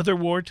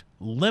motherwort,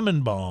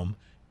 lemon balm,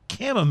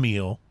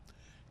 chamomile,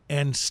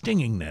 and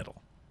stinging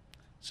nettle.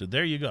 So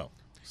there you go.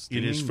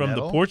 It is from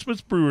the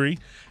Portsmouth Brewery,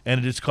 and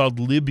it is called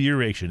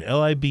Liberation,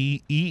 Liberation.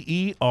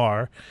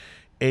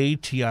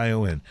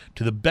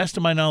 To the best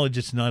of my knowledge,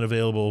 it's not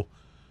available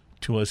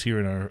to us here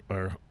in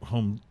our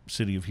home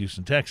city of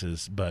Houston,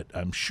 Texas, but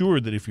I'm sure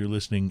that if you're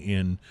listening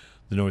in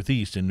the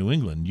Northeast in New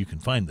England, you can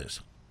find this.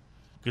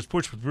 Because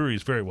Portsmouth Brewery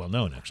is very well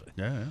known, actually.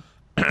 Yeah.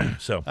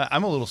 So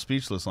I'm a little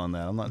speechless on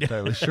that. I'm not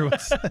entirely sure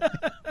what's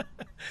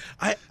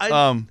I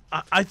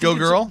think Go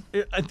Girl?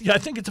 I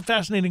think it's a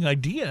fascinating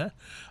idea.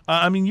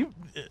 I mean, you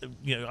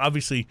know,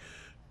 obviously,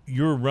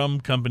 your rum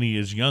company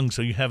is young,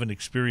 so you haven't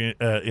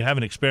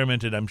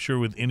experimented, I'm sure,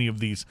 with any of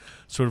these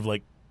sort of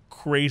like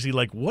crazy,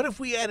 like, what if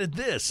we added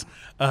this?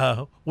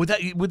 Would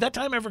that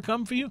time ever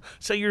come for you?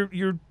 Say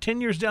you're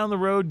 10 years down the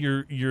road,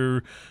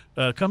 your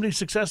company's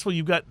successful,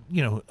 you've got,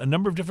 you know, a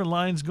number of different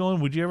lines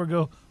going. Would you ever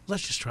go,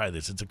 let's just try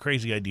this? It's a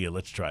crazy idea.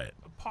 Let's try it.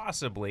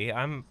 Possibly.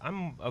 I'm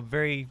a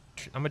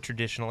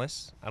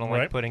traditionalist. I don't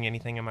Right. like putting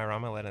anything in my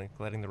rum. I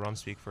letting the rum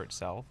speak for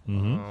itself.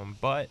 Mm-hmm.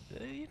 But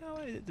you know,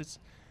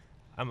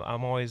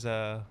 I'm always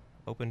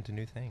open to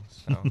new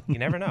things. So you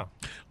never know.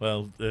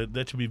 Well,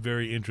 that should be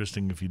very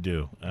interesting if you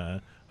do.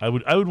 I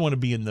would want to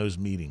be in those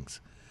meetings,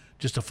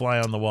 just to fly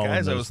on the wall.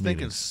 Guys, in those I was thinking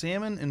meetings.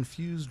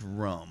 salmon-infused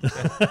rum.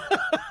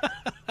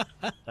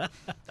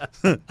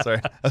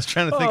 Sorry, I was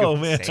trying to think Oh,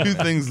 of man. two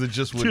things that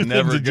just would Two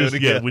never things that go just,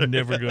 together. Yeah, would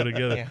never go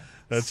together. Yeah.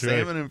 That's right.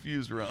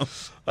 Salmon-infused rum.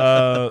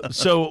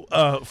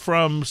 So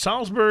from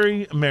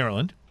Salisbury,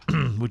 Maryland,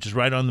 which is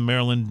right on the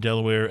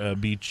Maryland-Delaware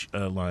beach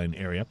line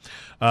area,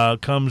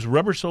 comes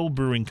Rubber Soul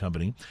Brewing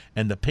Company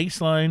and the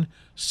Paceline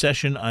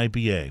Session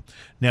IPA.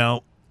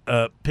 Now,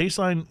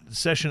 Paceline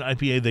Session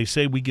IPA, they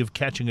say we give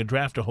Catching a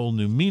Draft a whole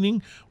new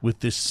meaning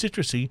with this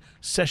citrusy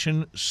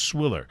Session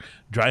Swiller.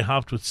 Dry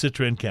hopped with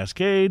Citra and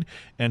Cascade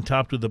and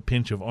topped with a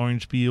pinch of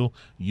orange peel.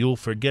 You'll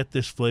forget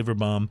this flavor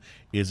bomb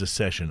is a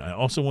Session. I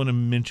also want to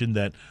mention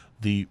that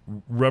the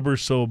Rubber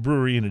Soul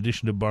Brewery, in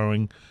addition to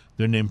borrowing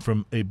their name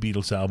from a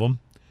Beatles album,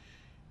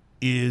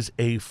 is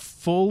a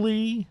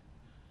fully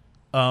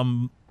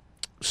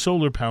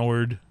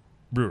solar-powered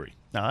brewery.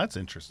 Now, that's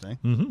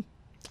interesting.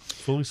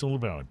 Fully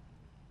solar-powered.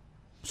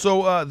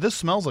 So this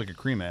smells like a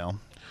cream ale.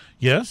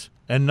 Yes,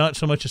 and not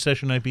so much a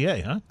Session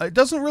IPA, huh? It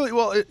doesn't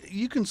really,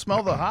 you can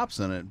smell the hops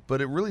in it, but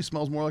it really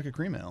smells more like a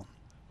cream ale.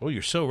 Oh,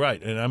 you're so right.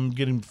 And I'm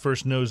getting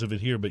first nose of it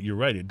here, but you're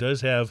right. It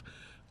does have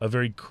a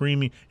very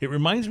creamy. It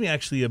reminds me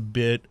actually a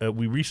bit.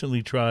 We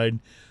recently tried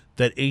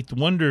that Eighth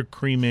Wonder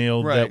cream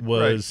ale that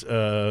was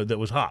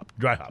hopped,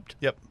 dry hopped.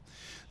 Yep.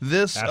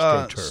 This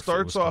AstroTurf, it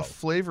starts was off called.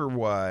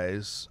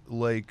 flavor-wise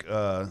like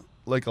a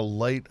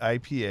light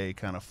IPA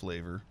kind of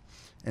flavor,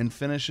 and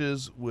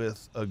finishes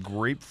with a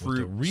grapefruit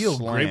With a real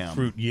slam.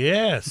 grapefruit.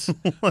 Yes.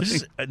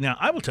 Now,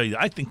 I will tell you,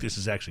 I think this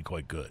is actually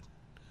quite good.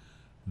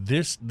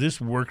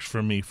 This works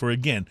for me for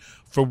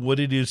what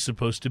it is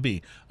supposed to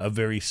be. A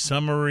very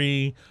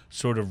summery,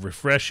 sort of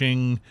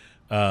refreshing,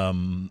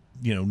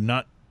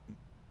 not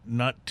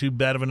too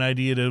bad of an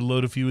idea to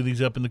load a few of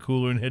these up in the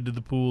cooler and head to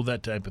the pool,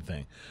 that type of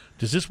thing.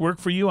 Does this work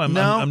for you? I'm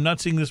not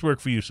seeing this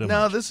work for you so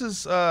No, much. this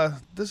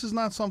is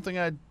not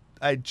something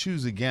I'd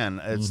choose again.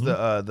 It's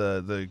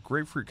the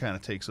grapefruit kind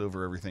of takes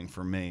over everything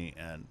for me,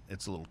 and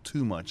it's a little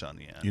too much on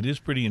the end. It is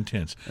pretty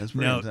intense. It's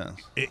pretty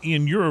intense.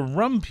 Ian, you're a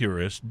rum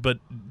purist, but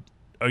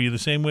are you the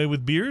same way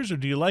with beers, or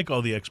do you like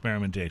all the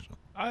experimentation?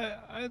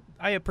 I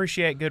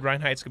appreciate good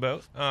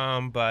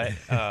Reinheitsgebot, but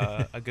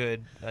a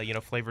good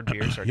flavored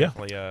beers are Yeah.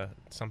 definitely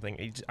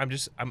something.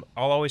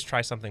 I'll always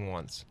try something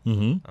once.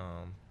 Mm-hmm.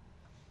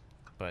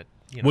 But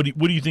What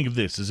do you think of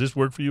this? Does this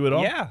work for you at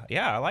all? yeah,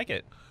 I like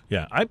it.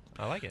 Yeah, I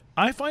like it.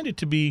 I find it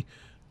to be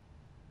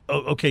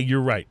okay,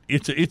 you're right.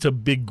 It's a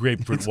big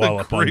grapefruit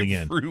wallop on the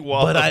end. Grapefruit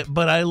wallop.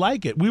 But I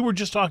like it. We were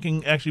just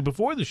talking actually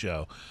before the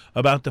show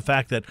about the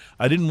fact that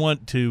I didn't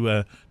want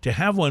to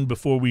have one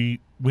before we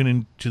went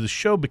into the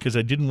show because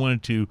I didn't want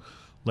it to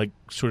like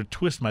sort of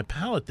twist my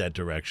palate that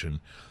direction.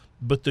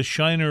 But the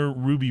Shiner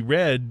Ruby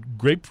Red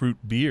grapefruit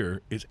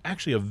beer is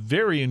actually a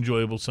very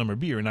enjoyable summer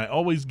beer, and I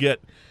always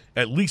get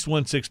at least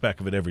 1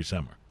 6-pack of it every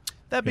summer.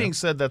 That being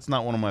said, that's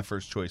not one of my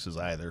first choices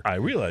either. I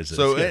realize this.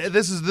 So yes.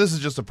 this is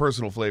just a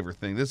personal flavor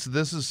thing. This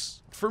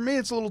is for me.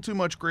 It's a little too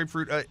much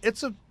grapefruit.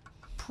 It's a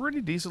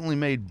pretty decently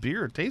made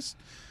beer. It tastes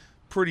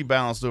pretty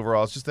balanced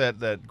overall. It's just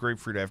that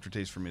grapefruit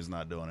aftertaste for me is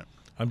not doing it.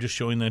 I'm just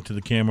showing that to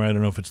the camera. I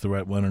don't know if it's the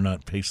right one or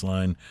not.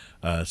 Paceline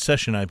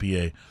Session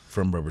IPA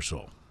from Rubber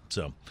Soul.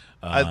 So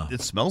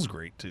it smells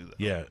great too, though.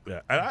 yeah.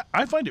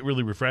 I find it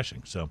really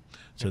refreshing. So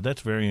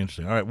that's very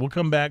interesting. All right, we'll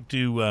come back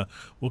to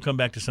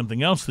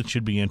something else that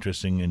should be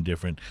interesting and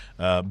different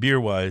beer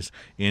wise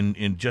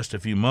in just a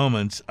few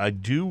moments. I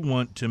do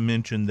want to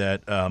mention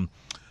that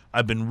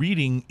I've been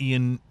reading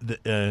Ian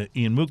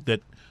Mook that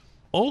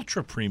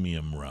ultra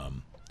premium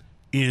rum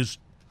is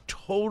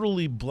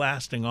totally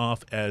blasting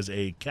off as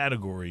a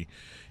category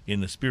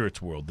in the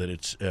spirits world. That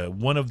it's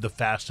one of the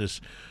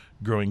fastest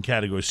growing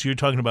categories. So you're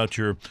talking about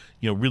your,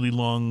 really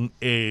long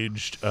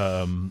aged,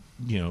 extra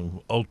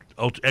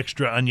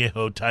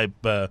añejo type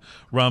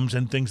rums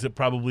and things that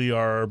probably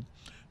are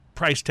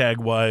price tag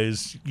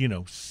wise,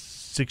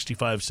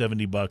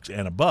 $65-$70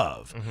 and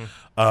above.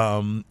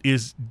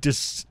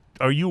 Mm-hmm.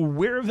 Are you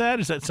aware of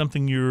that? Is that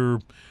something you're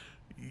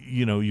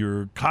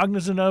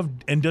cognizant of,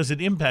 and does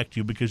it impact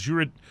you because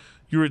you're at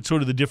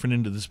sort of the different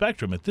end of the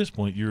spectrum at this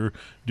point? You're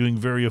doing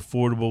very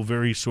affordable,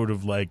 very sort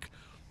of like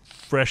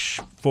fresh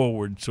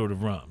forward sort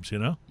of rums,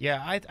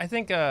 Yeah, I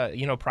think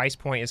price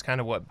point is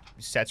kind of what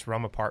sets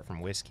rum apart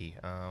from whiskey.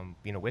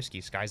 Whiskey,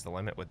 sky's the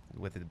limit with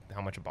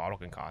how much a bottle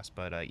can cost,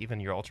 but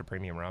even your ultra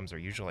premium rums are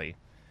usually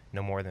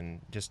no more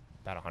than just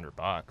about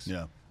 $100.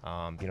 Yeah.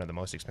 The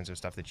most expensive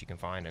stuff that you can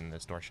find in the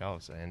store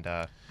shelves. And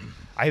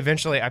I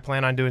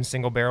plan on doing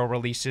single barrel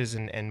releases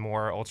and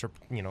more ultra,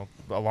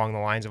 along the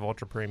lines of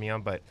ultra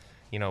premium, but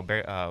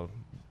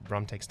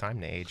rum takes time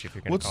to age if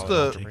you're going to call it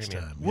ultra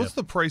premium. What's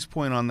the price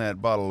point on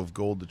that bottle of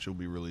gold that you'll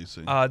be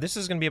releasing? This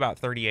is going to be about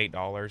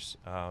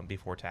 $38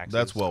 before taxes.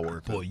 That's well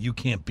worth it. Boy, you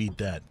can't beat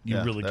that.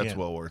 You really can't. That's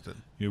well worth it.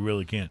 You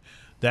really can't.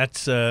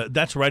 That's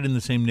right in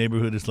the same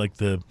neighborhood as like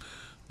the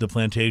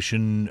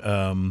Plantation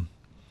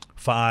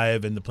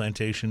 5 and the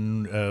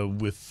Plantation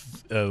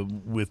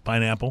with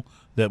pineapple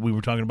that we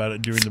were talking about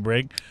during the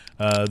break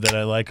that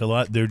I like a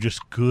lot. They're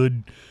just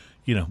good,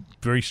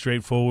 very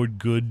straightforward,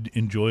 good,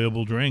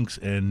 enjoyable drinks,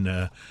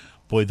 and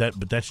but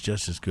that's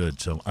just as good.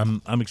 So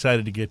I'm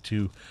excited to get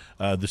to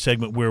the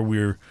segment where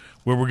we're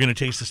going to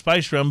taste the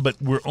spice rum,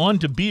 but we're on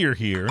to beer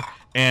here,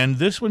 and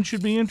this one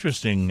should be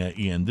interesting,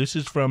 Ian. This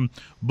is from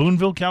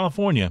Boonville,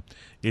 California.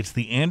 It's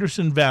the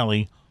Anderson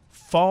Valley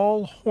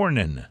Fall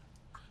Hornin.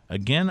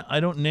 Again, I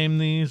don't name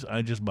these,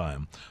 I just buy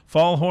them.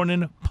 Fall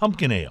Hornin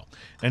Pumpkin Ale.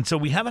 And so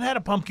we haven't had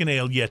a pumpkin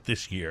ale yet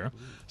this year,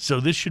 so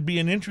this should be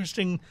an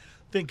interesting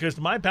thing, because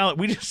my palate,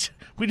 we just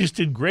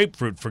did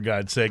grapefruit, for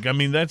God's sake. I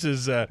mean, that's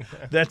as what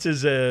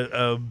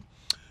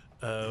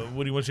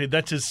do you want to say?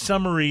 That's as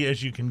summery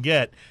as you can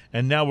get,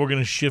 and now we're going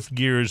to shift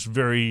gears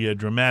very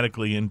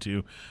dramatically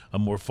into a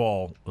more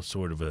fall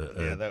sort of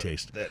a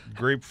taste. That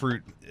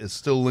grapefruit is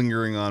still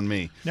lingering on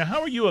me. Now,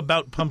 how are you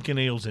about pumpkin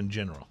ales in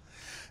general?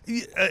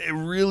 It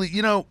really,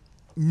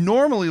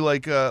 normally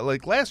like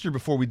last year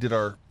before we did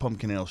our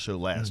pumpkin ale show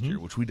last year,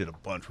 which we did a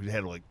bunch. We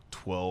had like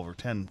 12 or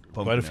 10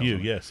 pumpkin Quite a few,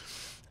 ales. yes.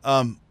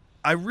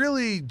 I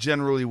really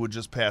generally would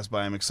just pass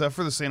by them, except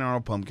for the St.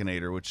 Arnold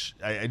Pumpkinator, which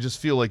I just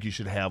feel like you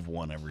should have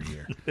one every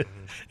year.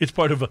 It's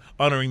part of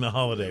honoring the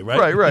holiday,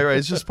 right? Right.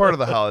 It's just part of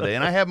the holiday.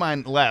 And I had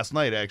mine last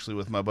night, actually,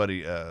 with my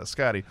buddy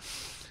Scotty.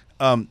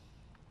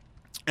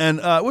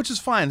 Which is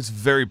fine. It's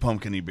very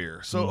pumpkin-y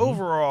beer. So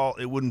overall,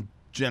 it wouldn't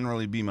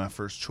generally be my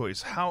first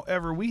choice.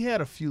 However, we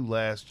had a few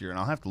last year, and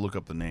I'll have to look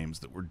up the names,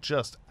 that were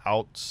just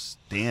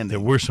outstanding. There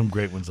were some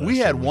great ones last year. We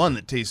had one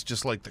that tastes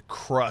just like the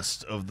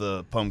crust of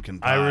the pumpkin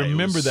pie. I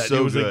remember that. So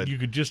it was good. like you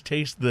could just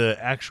taste the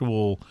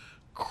actual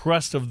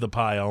crust of the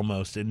pie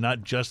almost, and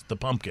not just the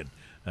pumpkin.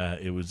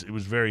 It was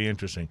very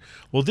interesting.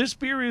 Well, this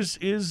beer is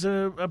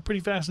pretty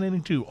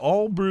fascinating too.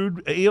 All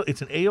brewed ale.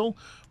 It's an ale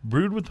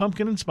brewed with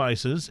pumpkin and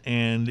spices,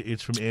 and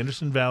it's from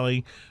Anderson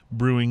Valley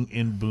Brewing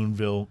in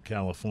Boonville,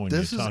 California.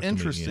 This is Talk to me,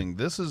 interesting. Ian.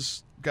 This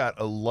has got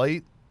a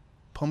light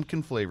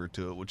pumpkin flavor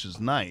to it, which is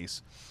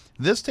nice.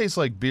 This tastes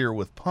like beer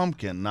with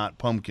pumpkin, not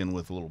pumpkin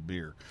with a little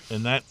beer.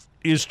 And that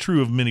is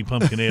true of many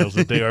pumpkin ales,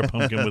 that they are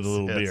pumpkin with a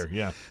little beer.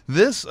 Yeah.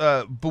 This,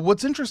 but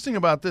what's interesting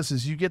about this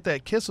is you get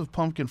that kiss of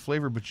pumpkin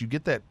flavor, but you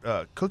get that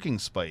cooking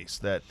spice,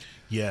 that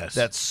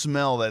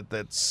smell,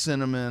 that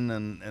cinnamon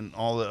and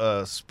all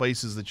the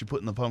spices that you put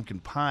in the pumpkin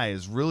pie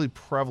is really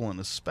prevalent,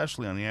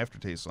 especially on the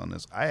aftertaste on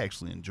this. I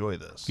actually enjoy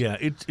this. Yeah,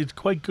 it's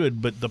quite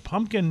good, but the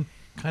pumpkin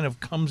kind of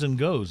comes and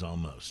goes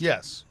almost.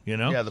 Yes. You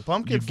know? Yeah, the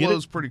pumpkin You get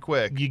flows it- pretty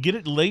quick. You get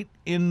it late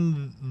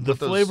in the But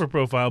those- flavor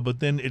profile, but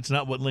then it's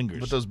not what lingers.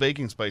 But those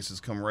baking spices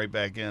come right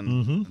back in.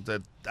 Mm-hmm.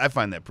 That I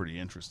find that pretty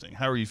interesting.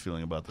 How are you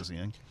feeling about this,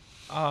 Ian?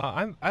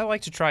 I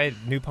like to try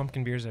new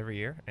pumpkin beers every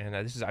year, and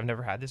I've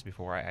never had this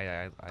before.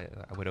 I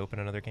would open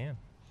another can.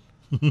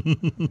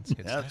 It's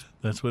good Yeah, stuff.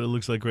 That's what it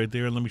looks like right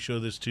there. And let me show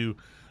this to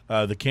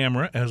the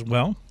camera as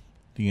well.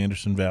 The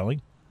Anderson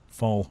Valley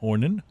Fall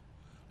Hornin.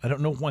 I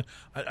don't know why.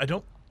 I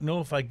don't know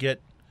if I get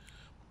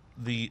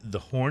the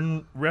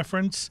horn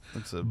reference,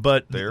 It's a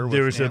but bear with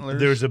there's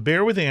antlers? a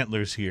bear with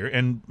antlers here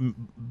and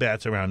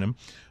bats around him.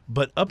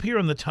 But up here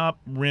on the top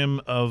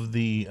rim of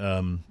the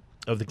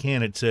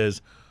can, it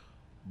says,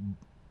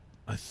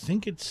 I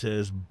think it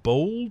says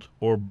bold,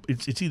 or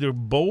it's either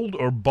bold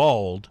or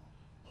bald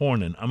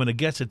Hornin. I'm going to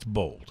guess it's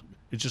bold.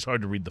 It's just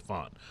hard to read the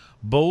font.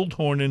 Bold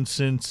Hornin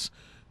since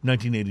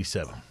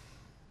 1987.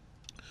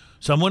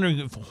 So I'm wondering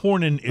if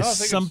Hornin is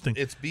something.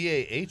 It's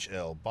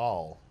BAHL,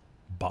 ball.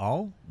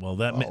 Ball? Well,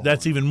 Ball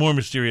that's Hornin. even more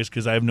mysterious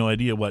because I have no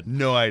idea what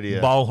No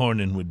idea. Ball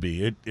Hornin would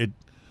be. It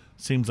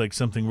seems like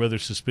something rather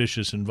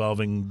suspicious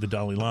involving the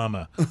Dalai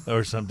Lama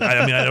or something.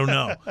 I mean, I don't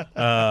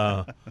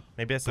know.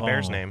 Maybe that's the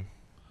bear's Oh. name.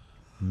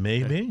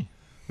 Maybe.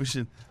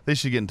 They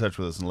should get in touch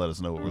with us and let us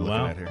know what we're looking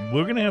Wow. at here.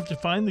 We're gonna have to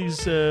find these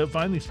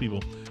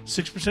people.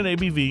 6%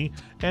 ABV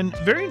and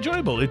very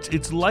enjoyable.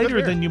 It's lighter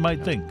beer. than you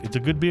might think. It's a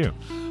good beer.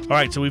 All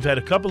right, so we've had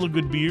a couple of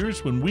good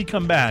beers. When we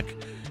come back,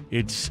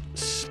 it's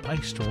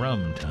spiced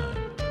rum time.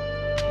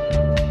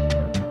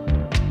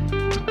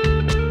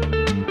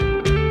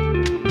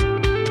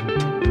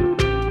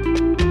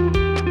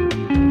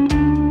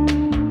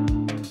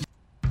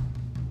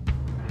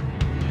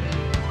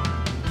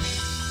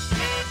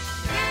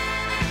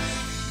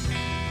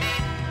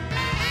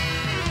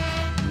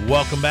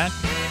 Welcome back.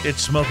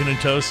 It's Smoking and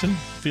Toasting,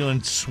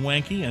 feeling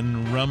swanky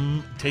and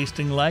rum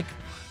tasting like.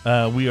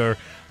 We are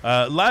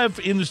live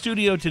in the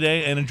studio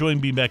today and enjoying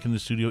being back in the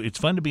studio. It's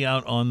fun to be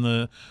out on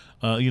the,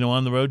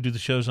 on the road, do the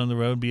shows on the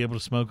road, be able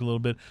to smoke a little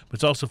bit. But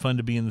it's also fun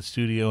to be in the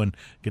studio and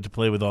get to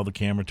play with all the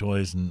camera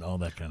toys and all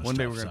that kind of One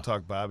stuff. day we're going to So,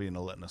 talk Bobby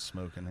into letting us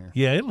smoke in here.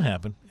 yeah, it'll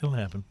happen. It'll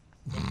happen.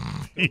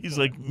 He's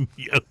like,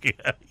 okay.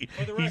 the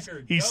He's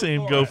record,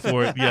 saying, go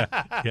for it. Yeah,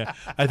 yeah.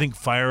 I think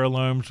fire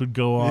alarms would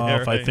go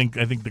off. right. I think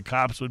the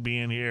cops would be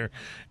in here,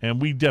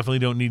 and we definitely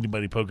don't need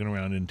anybody poking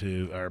around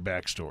into our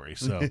backstory.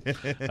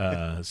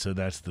 So, so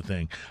that's the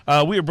thing.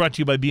 We are brought to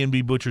you by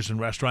B&B Butchers and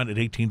Restaurant at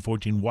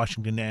 1814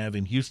 Washington Ave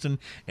in Houston,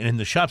 and in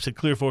the shops at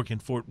Clear Fork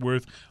and Fort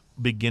Worth,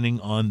 beginning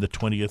on the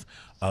 20th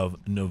of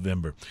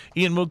November.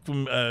 Ian Mook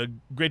from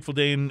Grateful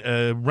Dane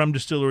Rum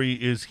Distillery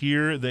is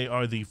here. They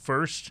are the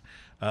first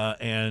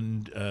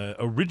and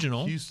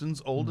original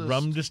Houston's oldest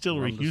rum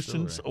distillery,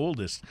 Houston's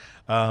oldest.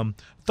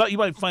 Thought you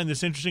might find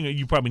this interesting.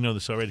 You probably know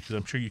this already because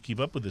I'm sure you keep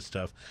up with this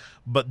stuff.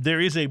 But there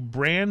is a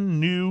brand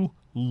new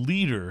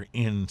leader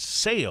in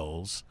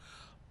sales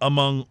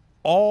among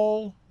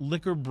all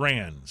liquor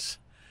brands,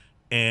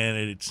 and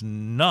it's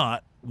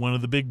not one of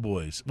the big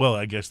boys. Well,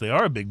 I guess they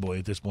are a big boy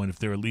at this point if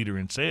they're a leader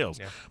in sales.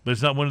 Yeah. But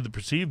it's not one of the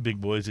perceived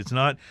big boys. It's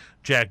not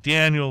Jack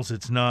Daniels.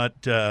 It's not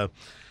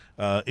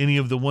any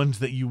of the ones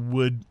that you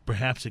would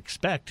perhaps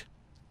expect.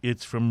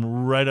 It's from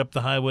right up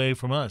the highway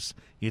from us.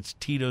 It's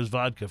Tito's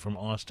Vodka from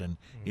Austin.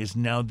 Is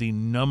now the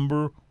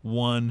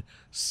 #1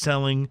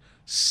 selling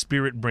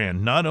spirit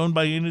brand. Not owned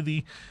by any of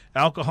the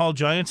alcohol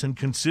giants and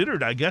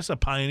considered, I guess, a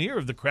pioneer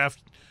of the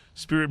craft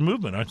spirit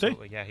movement, aren't they?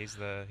 Absolutely, yeah.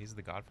 He's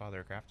the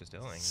godfather of craft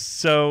distilling.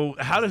 So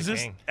how He's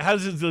does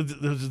the this?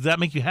 king. Does that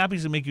make you happy?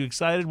 Does it make you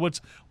excited?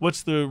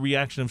 What's the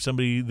reaction of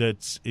somebody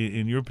that's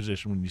in your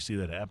position when you see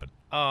that happen?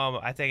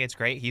 I think it's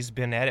great. He's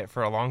been at it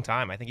for a long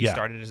time. I think he Yeah.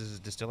 started as a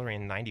distillery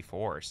in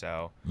 '94,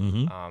 so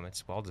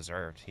it's well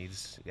deserved.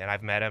 And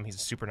I've met him. He's a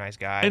super nice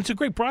guy. And it's a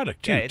great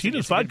product too. Yeah, it's a- Tito's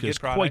it's a good- Vodka good is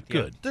product, quite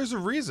yeah. good. There's a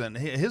reason.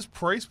 His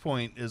price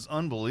point is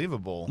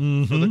unbelievable for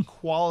Mm-hmm. the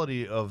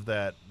quality of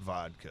that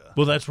vodka.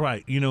 Well, that's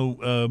right.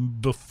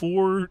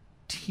 Before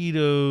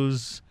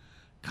Tito's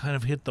kind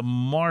of hit the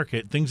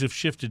market, things have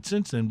shifted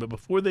since then. But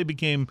before they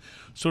became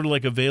sort of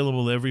like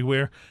available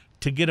everywhere,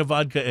 to get a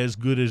vodka as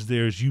good as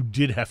theirs, you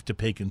did have to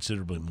pay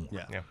considerably more.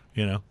 Yeah. Yeah.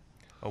 You know.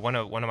 Well,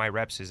 one of my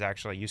reps is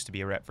actually used to be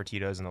a rep for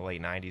Tito's in the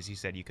late '90s. He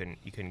said you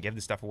couldn't give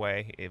the stuff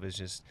away. It was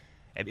just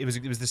it was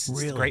this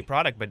Really? great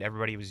product, but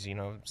everybody was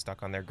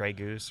stuck on their Grey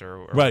Goose or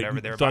Right.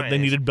 whatever they were Thought buying. they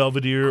It's- needed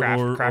Belvedere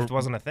craft or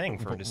wasn't a thing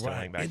for distilling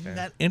right. back Isn't then.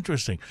 that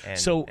interesting? And-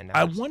 So and I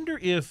now it's- wonder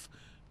if,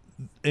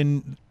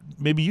 and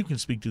maybe you can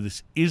speak to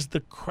this, is the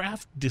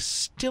craft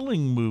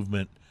distilling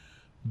movement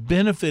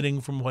benefiting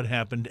from what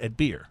happened at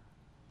beer?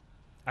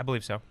 I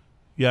believe so.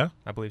 Yeah?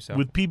 I believe so.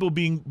 With people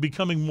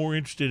becoming more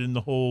interested in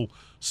the whole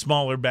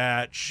smaller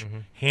batch,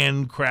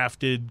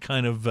 handcrafted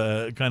kind of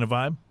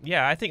vibe.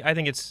 Yeah, I think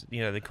it's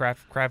the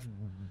craft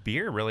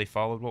beer really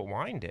followed what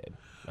wine did,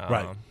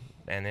 Right.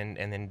 And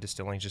then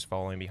distilling just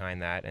following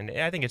behind that, and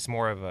I think it's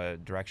more of a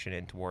direction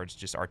in towards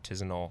just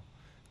artisanal,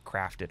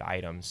 crafted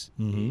items,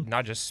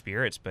 not just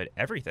spirits but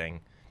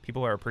everything.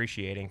 People are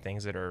appreciating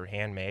things that are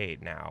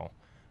handmade now,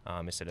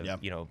 Instead of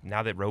Yep.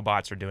 now that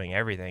robots are doing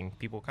everything,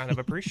 people kind of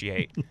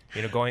appreciate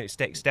going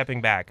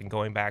stepping back and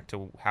going back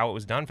to how it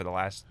was done for the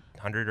last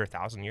 100 or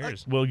 1,000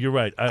 years. Well, you're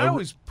right. I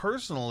always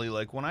personally,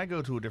 like, when I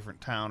go to a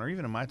different town or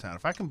even in my town,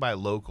 if I can buy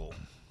local,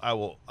 I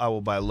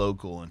will buy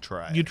local and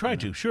try it. You try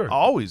to, sure.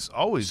 Always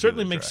Certainly give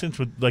it a makes try. sense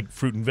with like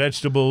fruit and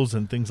vegetables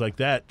and things like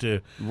that.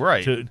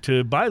 Right.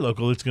 To buy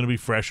local, it's going to be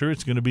fresher.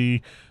 It's going to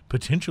be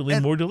potentially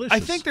And more delicious. I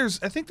think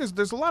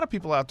there's a lot of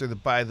people out there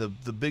that buy the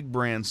big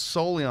brands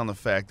solely on the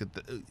fact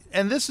that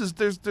and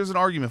there's an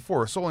argument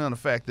for it, solely on the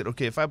fact that,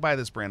 okay, if I buy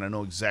this brand, I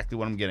know exactly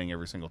what I'm getting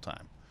every single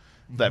time.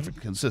 That for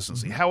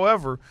consistency.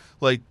 However,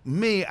 like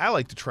me, I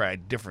like to try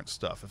different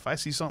stuff. If I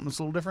see something that's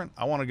a little different,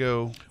 I want to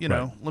go,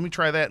 let me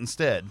try that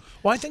instead.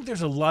 Well, I think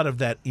there's a lot of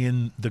that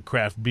in the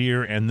craft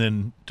beer, and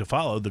then to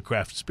follow the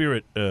craft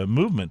spirit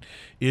movement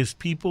is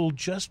people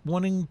just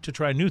wanting to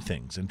try new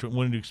things and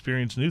wanting to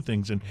experience new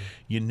things. And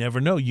you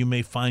never know. You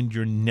may find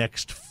your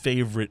next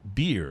favorite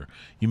beer.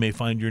 You may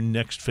find your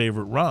next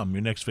favorite rum,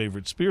 your next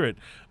favorite spirit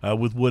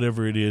with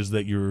whatever it is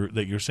that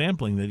you're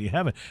sampling that you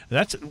haven't.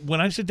 That's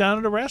when I sit down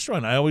at a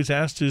restaurant, I always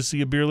ask to see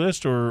a beer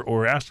list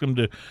or ask them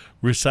to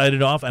recite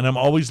it off, and I'm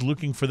always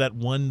looking for that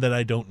one that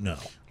I don't know.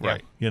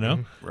 Right.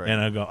 Right.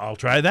 And I go, I'll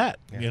try that.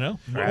 Or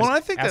Well, I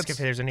think ask that's if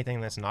there's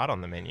anything that's not on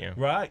the menu.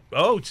 Right.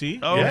 Oh, see.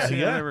 Oh, yeah,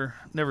 see, I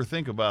never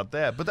think about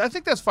that. But I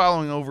think that's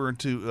following over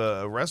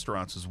into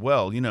restaurants as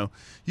well. You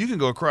can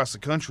go across the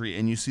country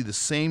and you see the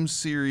same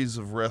series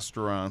of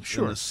restaurants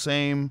in the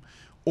same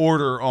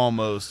order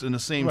almost, in the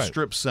same Right.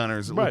 strip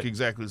centers that Right. look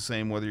exactly the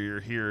same, whether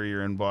you're here or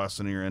you're in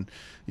Boston or you're in,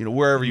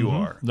 wherever you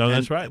are. No,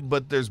 that's right.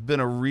 But there's been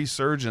a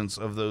resurgence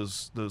of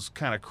those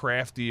kind of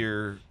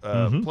craftier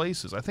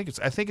places. I think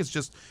it's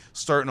just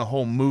starting a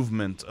whole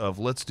movement of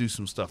let's do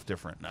some stuff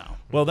different now.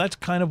 Well, that's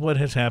kind of what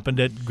has happened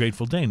at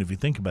Grateful Dane. If you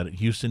think about it,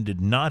 Houston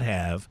did not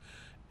have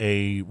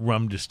a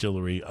rum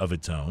distillery of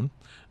its own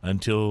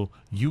until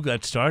you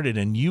got started,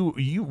 and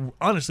you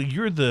honestly,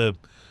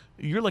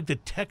 you're like the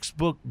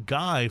textbook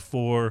guy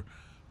for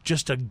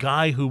just a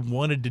guy who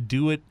wanted to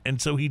do it, and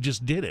so he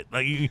just did it.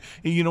 Like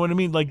you know what I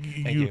mean? Like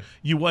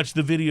you watch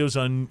the videos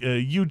on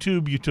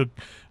YouTube. You took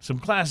some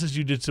classes,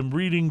 you did some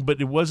reading, but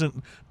it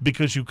wasn't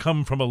because you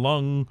come from a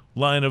long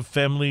line of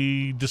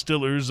family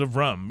distillers of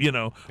rum,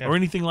 or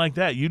anything like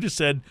that. You just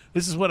said,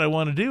 "This is what I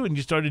want to do," and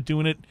you started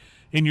doing it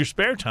in your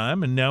spare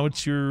time, and now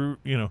it's your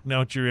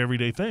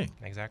everyday thing.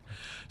 Exactly.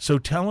 So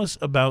tell us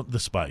about the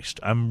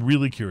spiced. I'm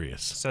really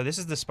curious. So this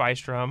is the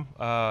spiced rum.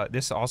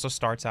 This also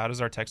starts out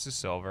as our Texas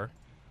Silver.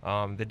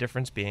 The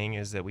difference being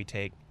is that we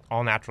take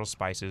all natural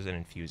spices and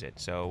infuse it.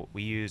 So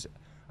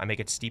I make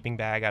a steeping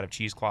bag out of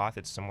cheesecloth.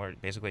 It's similar,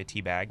 basically a tea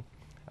bag.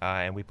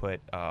 And we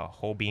put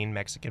whole bean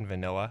Mexican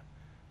vanilla,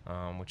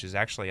 which is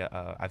actually,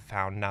 I've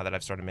found now that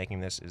I've started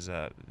making this, is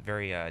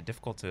very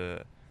difficult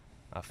to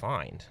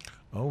find.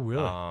 Oh,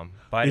 really?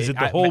 But is it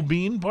the whole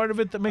bean part of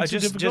it that makes it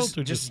difficult?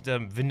 Just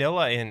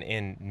vanilla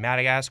in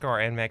Madagascar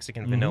and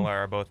Mexican vanilla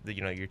are both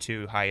your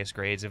two highest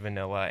grades of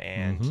vanilla,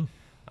 and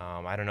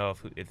I don't know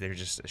if there's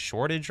just a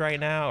shortage right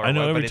now. Or I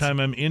know what, every time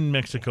I'm in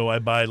Mexico, I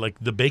buy like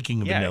the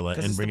baking vanilla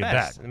 'cause and it's bring the it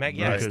best. back.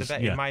 It's the Because-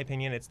 best. In my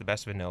opinion, it's the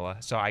best vanilla.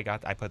 So I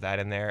put that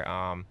in there.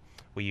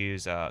 We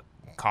use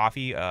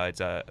coffee.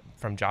 It's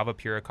from Java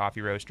Pura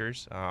Coffee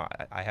Roasters.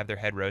 I have their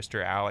head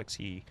roaster, Alex.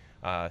 He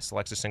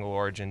selects a single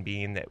origin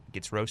bean that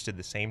gets roasted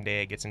the same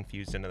day it gets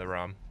infused into the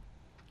rum.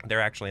 They're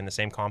actually in the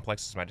same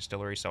complex as my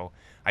distillery, so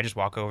I just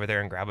walk over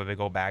there and grab a big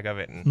old bag of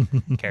it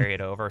and carry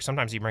it over.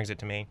 Sometimes he brings it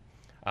to me.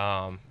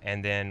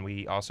 And then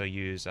we also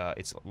use,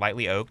 it's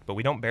lightly oaked, but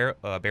we don't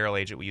barrel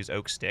age it. We use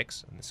oak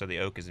sticks, so the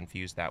oak is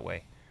infused that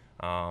way.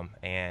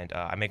 And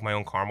I make my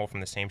own caramel from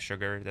the same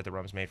sugar that the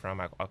rum's made from.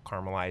 I'll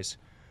caramelize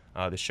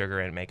the sugar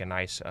and make a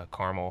nice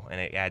caramel,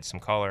 and it adds some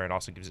color and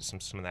also gives it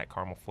some of that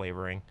caramel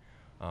flavoring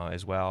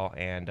as well.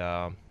 And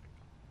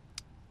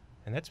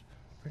that's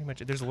pretty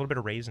much it. There's a little bit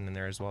of raisin in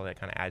there as well that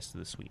kind of adds to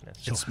the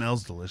sweetness. It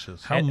smells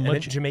delicious. How and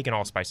much Jamaican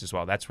allspice as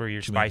well. That's where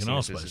your Jamaican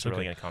spiciness allspice, is really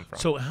okay. going to come from.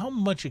 So how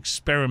much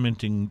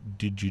experimenting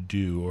did you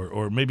do?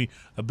 Or maybe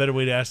a better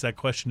way to ask that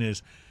question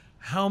is,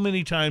 how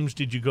many times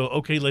did you go,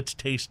 okay, let's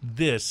taste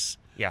this,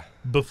 yeah.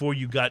 before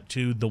you got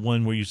to the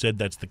one where you said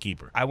that's the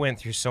keeper? I went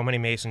through so many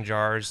mason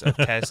jars of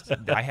tests.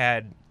 I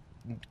had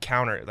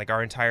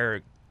our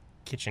entire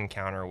kitchen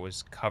counter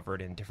was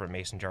covered in different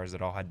mason jars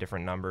that all had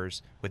different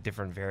numbers with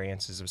different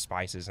variances of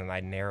spices, and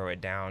I'd narrow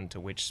it down to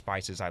which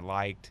spices I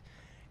liked,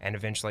 and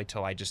eventually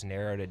till I just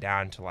narrowed it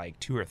down to like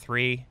 2 or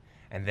 3,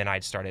 and then I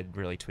started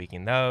really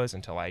tweaking those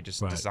until I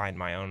just designed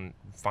my own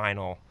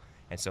final.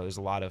 And so there's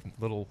a lot of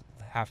little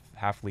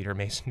half liter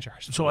mason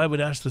jars. So I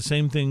would ask the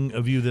same thing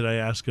of you that I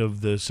ask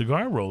of the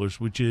cigar rollers,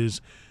 which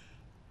is,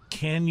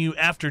 can you,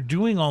 after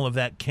doing all of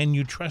that, can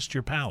you trust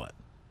your palate?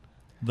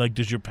 Like,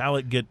 does your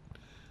palate get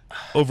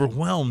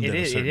overwhelmed? It at a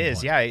is. certain It is.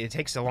 point? Yeah, it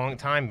takes a long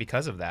time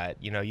because of that.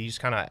 You just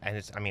kind of, and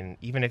it's. I mean,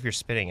 even if you're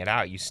spitting it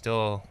out, you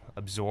still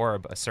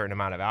absorb a certain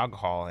amount of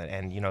alcohol,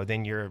 and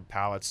then your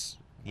palate's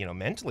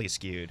mentally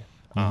skewed.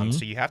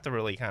 So you have to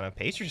really kind of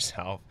pace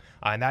yourself,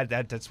 and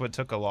that's what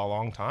took a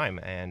long time.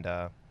 And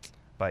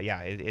But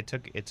yeah, it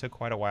took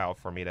quite a while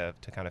for me to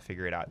kind of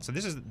figure it out. So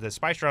the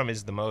spiced rum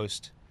is the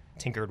most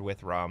tinkered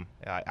with rum.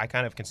 I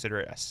kind of consider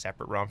it a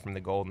separate rum from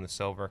the gold and the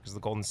silver, because the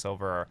gold and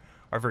silver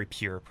are very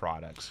pure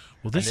products.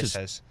 Well, And this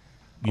has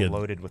yeah.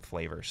 loaded with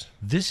flavors.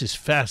 This is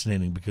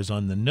fascinating because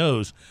on the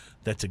nose,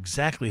 that's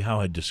exactly how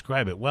I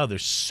describe it. Wow,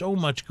 there's so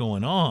much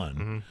going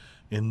on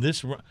in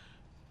this,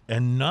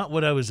 and not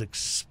what I was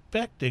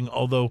expecting.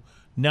 Although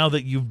now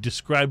that you've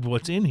described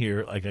what's in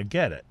here, like I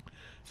get it.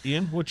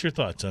 Ian, what's your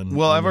thoughts on?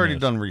 Well, on I've the already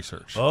nose? done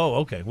research. Oh,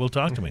 okay. Well,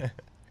 talk to me.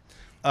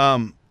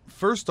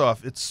 First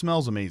off, it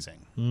smells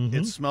amazing.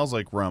 It smells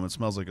like rum. It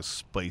smells like a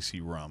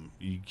spicy rum.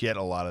 You get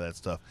a lot of that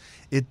stuff.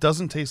 It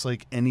doesn't taste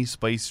like any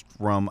spiced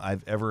rum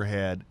I've ever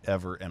had,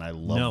 ever, and I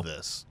love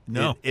this.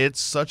 No.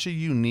 It's such a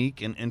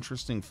unique and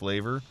interesting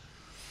flavor.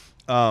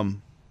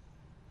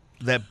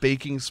 That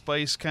baking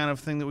spice kind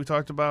of thing that we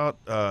talked about,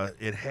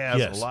 it has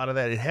Yes. a lot of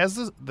that. It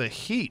has the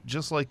heat,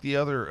 just like the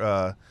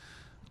other...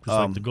 Just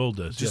like the gold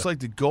does. Just like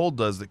the gold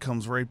does, that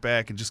comes right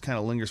back and just kind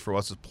of lingers for a while.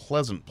 It's a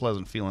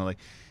pleasant feeling. Like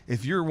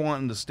if you're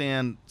wanting to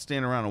stand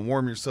around and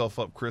warm yourself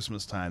up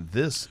Christmas time,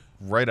 this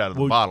right out of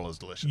the bottle is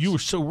delicious. You were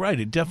so right.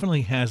 It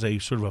definitely has a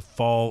sort of a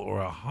fall or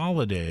a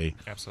holiday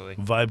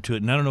Absolutely. vibe to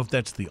it. And I don't know if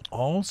that's the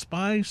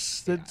allspice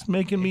that's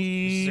making It's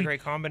me a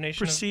great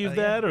combination. perceive of,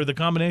 that, or the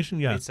combination.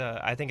 Yeah. It's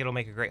I think it'll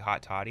make a great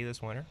hot toddy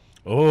this winter.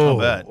 Oh,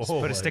 bet.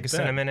 Put a stick of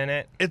cinnamon in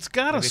it. It's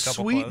got Maybe a a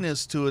couple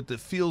sweetness to it that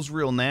feels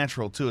real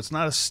natural too. It's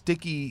not a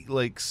sticky,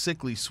 like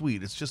sickly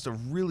sweet. It's just a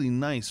really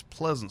nice,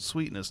 pleasant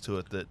sweetness to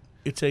it that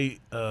It's a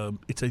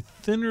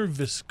thinner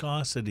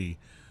viscosity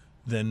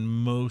than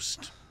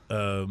most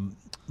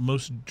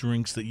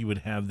drinks that you would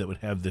have that would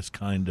have this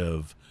kind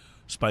of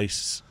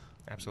spice.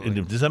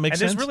 Absolutely. Does that make and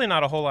sense? there's really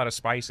not a whole lot of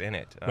spice in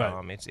it.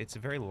 Right. It's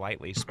very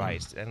lightly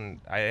spiced. And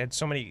I had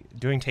so many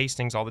doing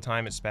tastings all the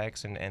time at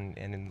Specs and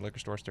in liquor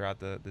stores throughout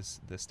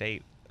the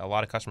state. A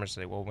lot of customers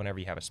say, well, whenever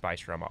you have a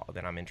spiced rum,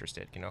 then I'm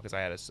interested, because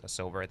I had a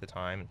silver at the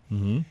time.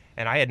 Mm-hmm.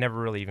 And I had never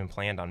really even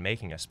planned on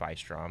making a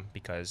spiced rum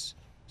because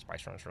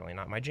spiced rum is really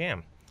not my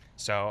jam.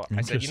 So I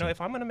said, Interesting.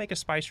 if I'm going to make a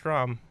spiced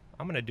rum,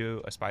 I'm going to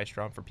do a spiced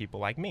rum for people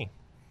like me.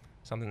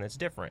 Something that's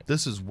different.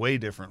 this is way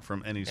different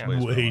from any spice. Way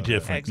rum I've had.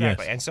 different.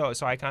 Exactly. yes. And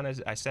so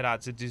I set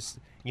out to just,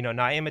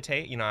 not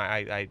imitate.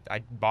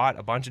 I bought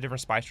a bunch of different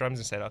spice rums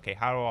and said, okay,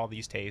 how do all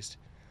these taste?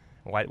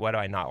 What do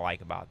I not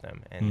like about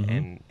them?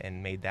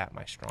 And made that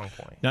my strong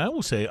point. Now, I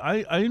will say,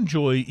 I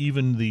enjoy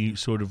even the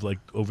sort of like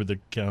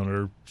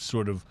over-the-counter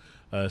sort of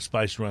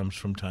spice rums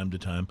from time to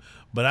time.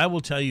 But I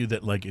will tell you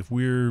that, like, if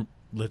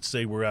let's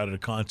say we're out at a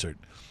concert,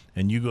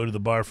 and you go to the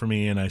bar for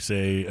me, and I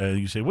say,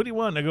 you say, what do you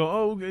want? And I go,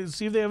 oh,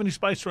 see if they have any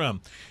spice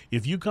rum.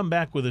 If you come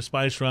back with a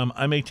spice rum,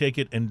 I may take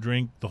it and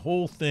drink the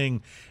whole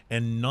thing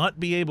and not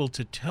be able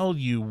to tell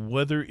you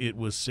whether it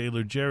was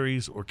Sailor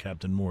Jerry's or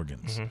Captain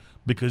Morgan's.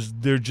 Because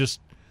they're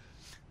just...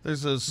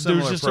 There's a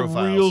similar There's just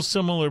profiles. a real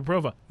similar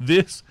profile.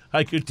 This,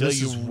 I could tell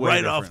This you is way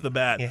right off different. the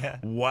bat. Yeah.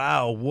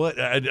 Wow, what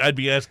I'd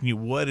be asking you,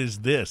 what is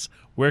this?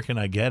 Where can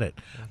I get it?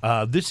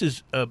 This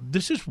is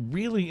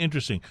really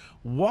interesting.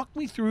 Walk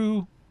me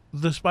through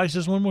the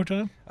spices one more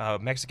time.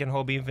 Mexican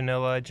whole bean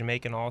vanilla,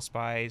 Jamaican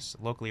allspice,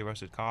 locally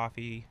roasted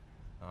coffee,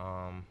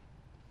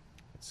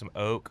 some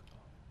oak,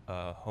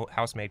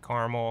 house-made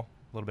caramel,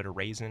 a little bit of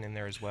raisin in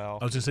there as well.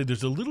 I was going to say,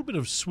 there's a little bit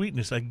of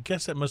sweetness. I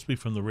guess that must be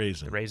from the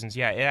raisin. The raisins,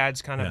 yeah, it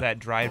adds kind Yeah. of that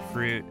dried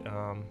fruit,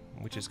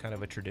 which is kind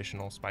of a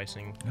traditional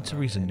spicing. That's the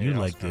reason and you it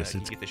also like kinda- this. You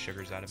It's- get the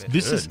sugars out of it.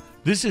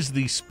 This is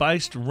the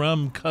spiced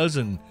rum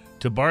cousin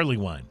to barley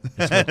wine.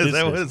 Is what this Is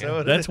that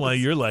what it That's is? why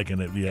you're liking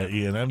it, yeah,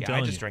 Ian. I'm yeah, I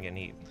telling just you. drink it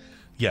neat.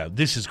 Yeah,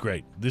 this is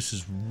great. This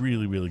is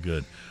really, really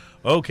good.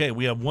 Okay,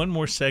 we have one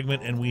more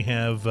segment, and we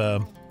have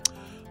some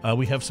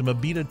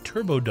Abita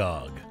Turbo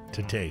Dog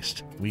to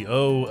taste. We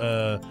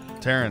owe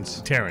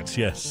Terrence. Terrence,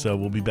 yes. So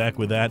we'll be back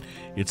with that.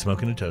 It's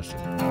Smoking and Toasting.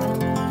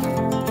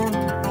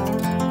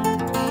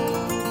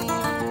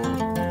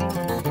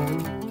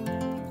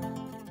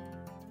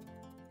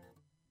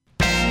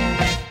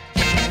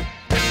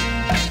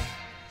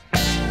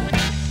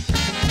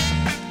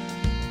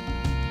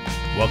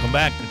 Welcome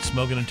back. It's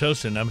Smoking and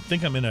Toasting. I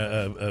think I'm in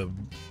a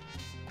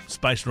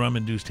spiced rum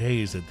induced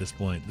haze at this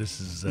point. This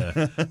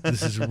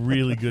is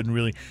really good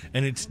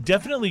and it's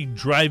definitely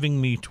driving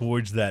me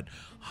towards that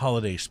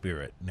holiday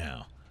spirit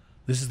now.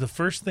 This is the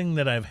first thing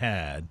that I've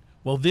had.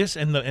 Well, this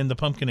and the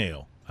pumpkin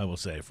ale, I will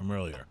say, from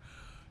earlier,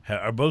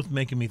 are both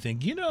making me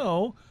think,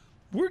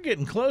 we're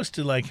getting close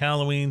to like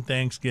Halloween,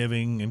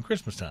 Thanksgiving, and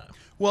Christmas time.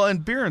 Well,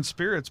 and beer and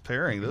spirits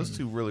pairing, those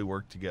two really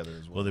work together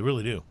as well. Well, they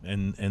really do,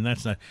 and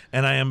that's not.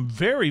 And I am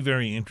very,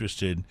 very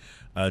interested.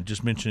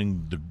 Just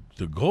mentioning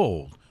the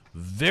gold,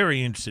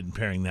 very interested in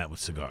pairing that with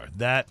cigar.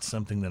 That's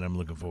something that I'm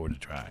looking forward to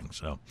trying.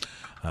 So,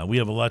 we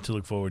have a lot to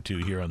look forward to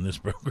here on this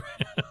program.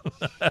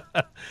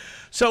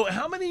 So,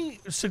 how many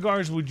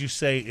cigars would you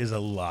say is a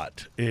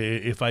lot?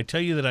 If I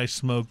tell you that I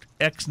smoked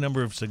X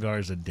number of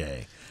cigars a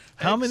day,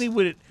 how X many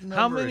would it? How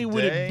number a many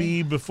would it day?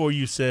 be before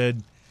you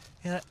said,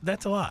 "Yeah,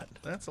 that's a lot"?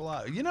 That's a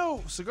lot.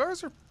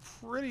 Cigars are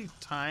pretty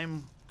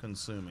time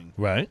consuming.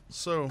 Right.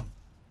 So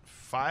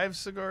 5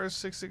 cigars,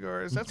 6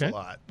 cigars. That's Okay. a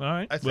lot. All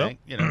right. I Well, think,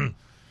 you know.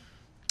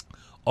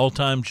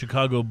 all-time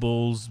Chicago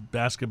Bulls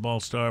basketball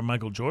star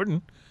Michael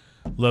Jordan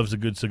loves a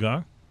good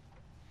cigar.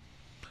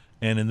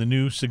 And in the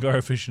new Cigar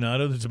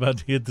Aficionado that's about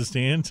to hit the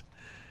stands,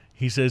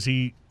 he says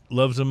he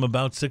loves them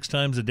about 6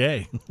 times a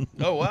day.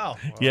 Oh, wow.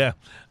 Yeah.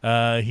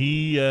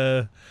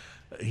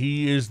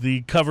 He is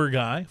the cover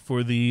guy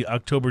for the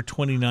October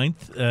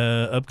 29th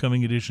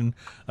upcoming edition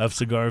of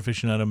Cigar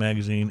Aficionado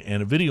magazine,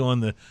 and a video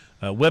on the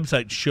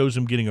website shows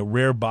him getting a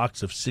rare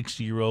box of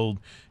 60-year-old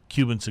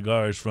Cuban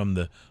cigars from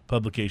the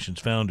publication's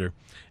founder.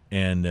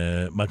 And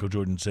Michael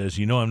Jordan says,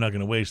 I'm not going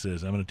to waste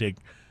this. I'm going to take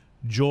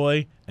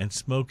joy and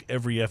smoke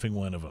every effing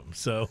one of them.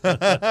 So,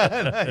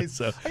 Nice.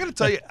 so I got to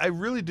tell you, I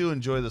really do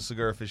enjoy the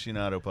Cigar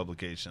Aficionado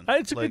publication.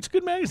 it's a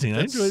good magazine.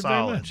 I it's enjoy it very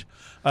solid.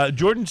 much.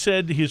 Jordan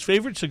said his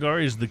favorite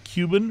cigar is the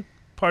Cuban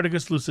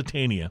Partagas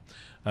Lusitania,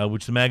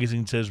 which the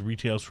magazine says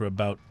retails for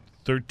about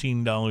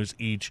 $13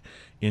 each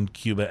in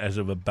Cuba as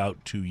of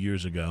about 2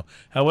 years ago.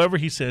 However,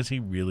 he says he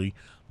really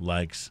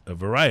likes a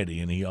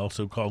variety, and he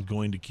also called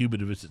going to Cuba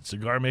to visit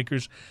cigar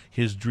makers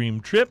his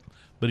dream trip.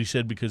 But he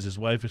said because his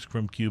wife is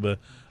from Cuba,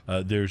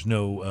 there's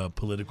no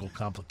political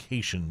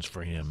complications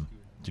for him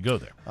to go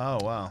there. Oh,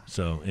 wow.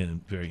 So,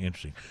 and very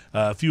interesting.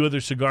 A few other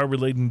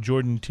cigar-related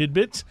Jordan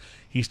tidbits.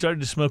 He started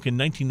to smoke in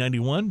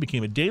 1991,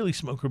 became a daily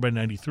smoker by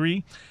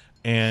 93,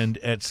 and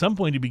at some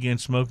point he began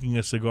smoking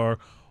a cigar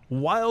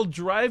while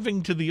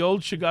driving to the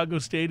old Chicago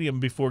Stadium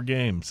before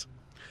games.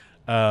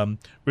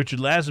 Richard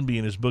Lazenby,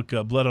 in his book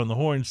Blood on the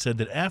Horns, said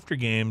that after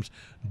games,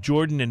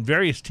 Jordan and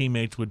various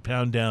teammates would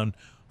pound down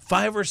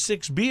 5 or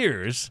 6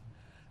 beers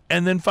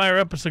and then fire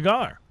up a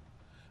cigar.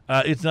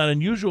 It's not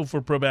unusual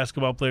for pro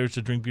basketball players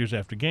to drink beers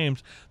after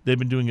games. They've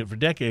been doing it for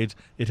decades.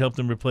 It helped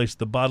them replace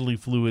the bodily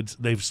fluids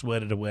they've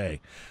sweated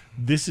away.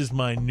 This is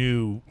my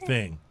new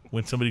thing.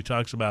 When somebody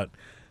talks about,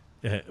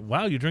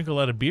 wow, you drink a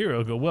lot of beer,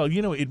 I'll go, well,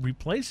 it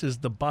replaces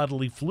the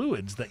bodily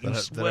fluids that you That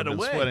sweat have been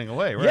away. sweating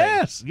away, right?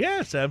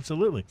 Yes,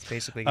 absolutely. It's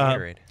basically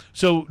Gatorade.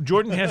 So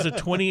Jordan has a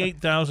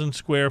 28,000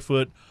 square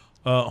foot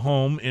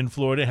home in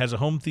Florida, has a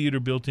home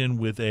theater built in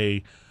with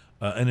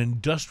an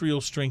industrial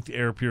strength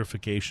air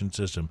purification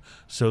system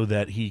so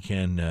that he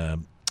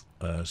can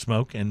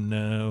smoke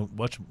and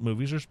watch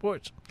movies or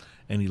sports.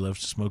 And he loves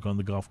to smoke on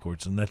the golf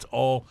course. And that's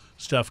all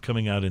stuff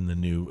coming out in the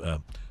new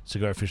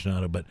Cigar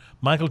Aficionado. But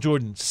Michael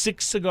Jordan,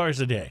 6 cigars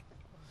a day.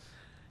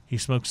 He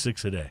smokes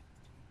 6 a day.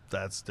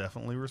 That's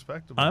definitely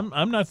respectable.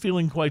 I'm not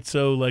feeling quite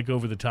so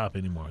over the top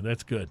anymore.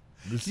 That's good.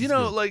 This is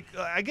good.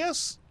 I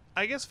guess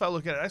if I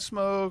look at it, I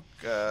smoke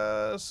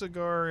a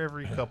cigar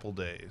every couple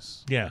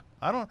days. Yeah.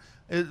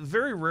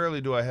 Very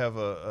rarely do I have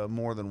a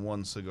more than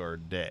 1 cigar a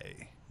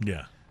day.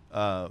 Yeah.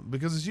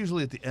 Because it's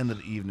usually at the end of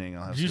the evening.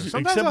 I'll have Usually- cigars.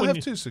 Sometimes except I'll when have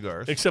you- 2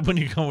 cigars. Except when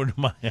you come over to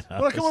my house.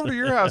 When I come over to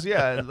your house,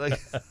 yeah,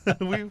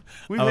 we've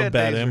I'm a had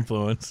bad days where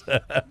influence.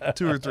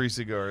 2 or 3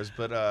 cigars,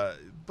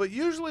 but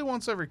usually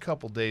once every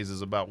couple days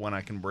is about when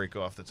I can break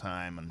off the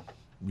time and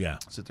Yeah.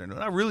 sit there and do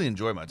it. I really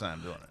enjoy my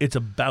time doing it.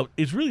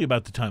 It's really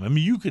about the time. I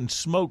mean, you can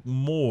smoke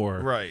more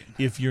Right.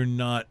 if you're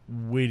not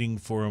waiting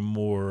for a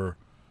more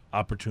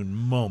opportune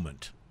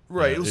moment.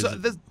 Right. Is So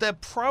it-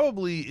 that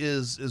probably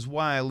is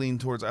why I lean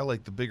towards. I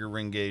like the bigger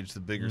ring gauge, the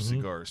bigger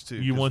cigars too.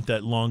 you 'cause want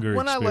that longer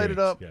when I light it experience.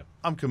 up, Yeah.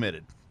 I'm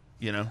committed.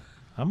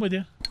 I'm with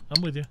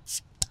you.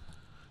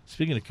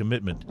 Speaking of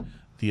commitment,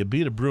 the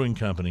Abita Brewing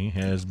Company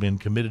has been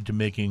committed to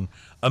making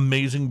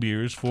amazing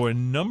beers for a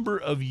number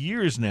of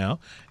years now,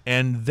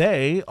 and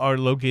they are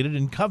located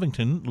in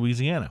Covington,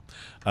 Louisiana.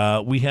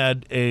 We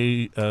had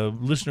a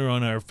listener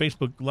on our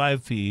Facebook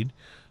live feed.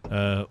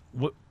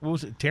 What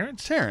was it?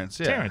 Terrence,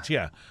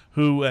 yeah,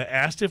 who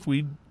asked if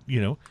we,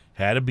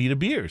 had Abita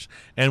beers,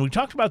 and we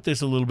talked about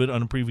this a little bit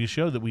on a previous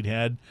show that we'd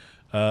had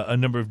a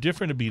number of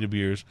different Abita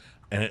beers,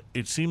 and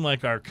it seemed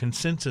like our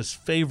consensus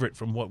favorite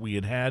from what we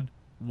had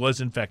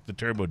was in fact the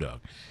Turbo Dog,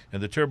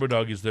 and the Turbo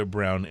Dog is their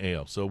brown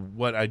ale. So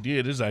what I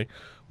did is I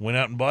went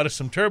out and bought us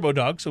some Turbo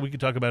Dog so we could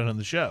talk about it on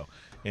the show,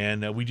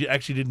 and we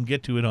actually didn't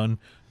get to it on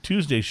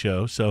Tuesday's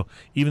show. So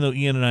even though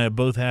Ian and I have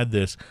both had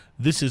this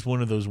is one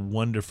of those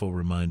wonderful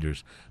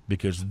reminders,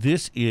 because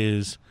this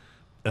is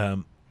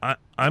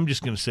I'm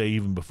just going to say,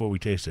 even before we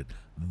taste it,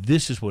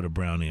 this is what a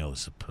brown ale is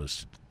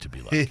supposed to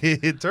be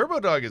like. Turbo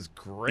Dog is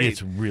great.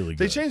 It's really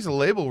They good. changed the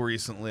label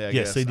recently, I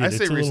Yes, guess. they did. I It's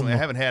say a little recently. I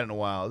more- haven't had it in a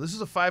while. This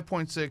is a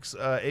 5.6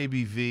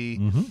 ABV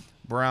Mm-hmm.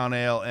 brown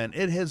ale, and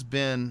it has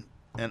been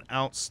an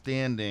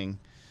outstanding.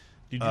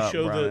 Did you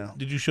show brown the ale.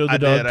 Did you show the I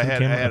dog? did. to I the had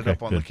camera? it Okay,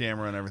 up on good. the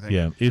camera and everything.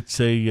 Yeah, it's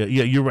a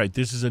you're right.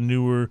 This is a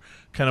newer,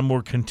 kind of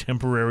more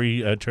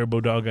contemporary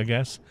Turbo Dog, I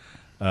guess.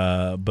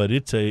 But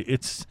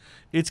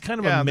it's kind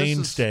of Yeah, a this is-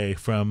 mainstay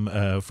from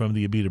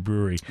the Abita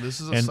Brewery. This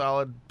is a And-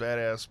 solid,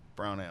 badass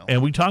brown ale.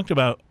 And we talked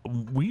about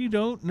we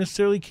don't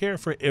necessarily care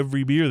for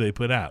every beer they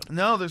put out.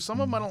 No, there's some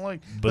of them I don't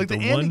like. But Like the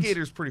the Andy ones-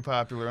 Gator's pretty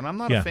popular, and I'm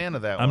not Yeah, a fan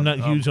of that I'm one.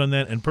 not huge on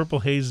that, and Purple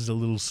Haze is a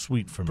little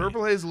sweet for me.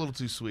 Purple Haze is a little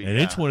too sweet. and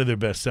it's one of their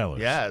best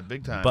sellers. Yeah,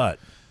 big time. But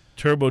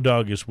Turbo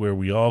Dog is where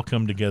we all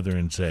come together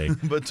and say,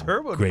 but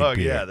Turbo great Dog,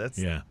 beer. yeah, that's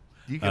yeah.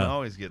 You can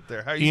always get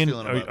there. How are you Ian,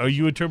 feeling about are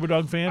you a Turbo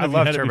Dog fan? I Have you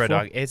love had it Turbo before?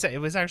 Dog. It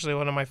was actually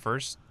one of my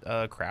first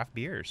craft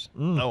beers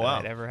Oh, that wow.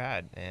 I'd ever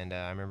had, and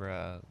I remember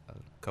a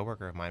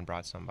coworker of mine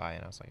brought some by,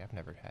 and I was like, I've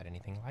never had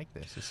anything like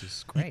this. This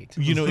is great.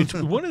 You know, it's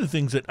one of the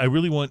things that I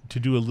really want to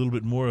do a little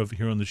bit more of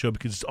here on the show,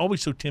 because it's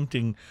always so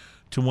tempting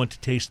to want to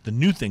taste the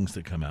new things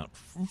that come out.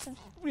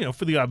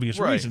 For the obvious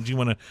Right. reasons. You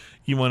want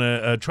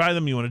to try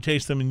them, you want to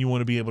taste them, and you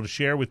want to be able to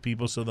share with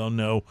people so they'll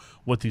know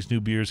what these new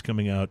beers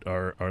coming out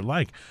are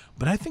like.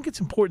 But I think it's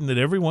important that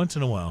every once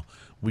in a while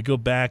we go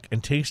back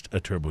and taste a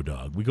Turbo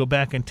Dog. We go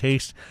back and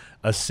taste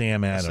a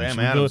Sam Adams. Sam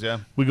we Adams, go, yeah.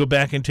 We go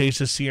back and taste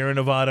a Sierra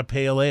Nevada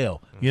Pale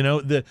Ale. You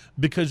know,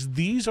 because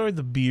these are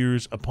the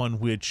beers upon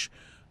which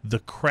the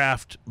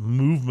craft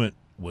movement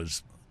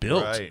was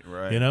built.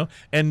 Right. You know,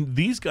 and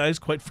these guys,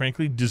 quite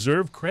frankly,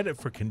 deserve credit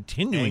for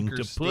continuing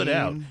Anchor to put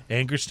out Steam.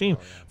 Anchor Steam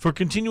for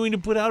continuing to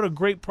put out a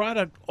great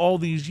product all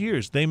these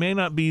years. They may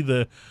not be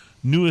the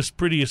newest,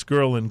 prettiest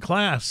girl in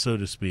class, so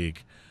to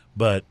speak,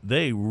 but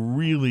they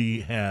really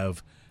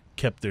have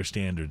kept their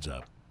standards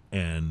up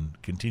and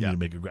continue Yeah. to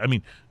make I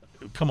mean,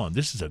 come on,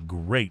 this is a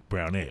great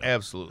brown ale.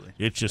 Absolutely.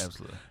 It's just,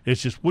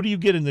 Absolutely. what do you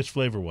get in this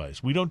flavor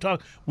wise? We don't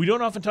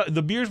often talk,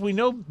 the beers we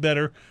know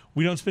better,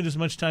 we don't spend as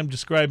much time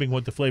describing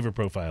what the flavor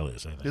profile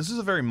is, I think. This is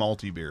a very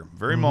malty beer.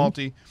 Very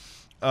Mm-hmm.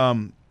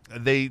 malty.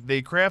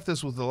 They craft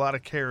this with a lot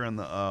of care in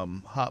the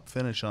hop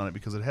finish on it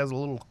because it has a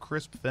little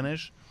crisp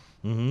finish.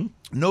 Mm-hmm.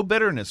 No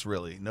bitterness,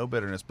 really. No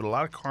bitterness, but a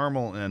lot of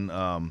caramel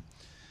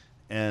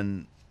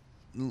and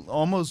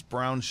almost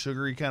brown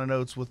sugary kind of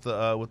notes with the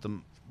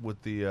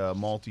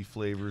malty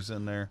flavors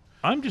in there.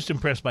 I'm just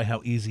impressed by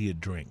how easy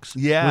it drinks.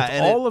 Yeah, With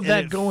and all it- of that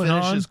and it going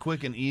finishes on,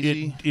 quick and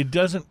easy. it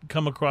doesn't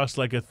come across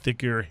like a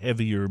thicker,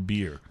 heavier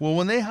beer. Well,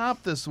 when they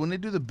hop this, when they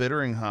do the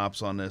bittering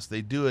hops on this,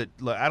 they do it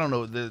like I don't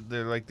know.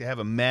 They're like they have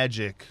a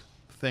magic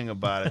thing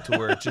about it to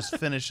where it just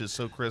finishes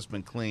so crisp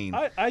and clean.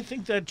 I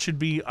think that should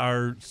be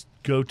our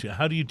go-to.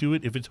 How do you do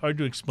it? If it's hard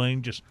to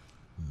explain, just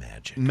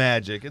magic.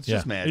 Magic. It's Yeah,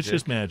 just magic. It's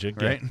just magic,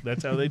 right? Yeah,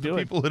 that's how they do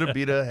it. People at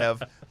Abita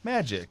have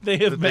magic. They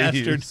have that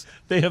mastered. use.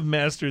 They have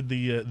mastered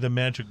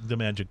the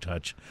magic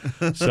touch.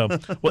 So,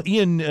 well,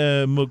 Ian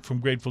Mook from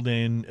Grateful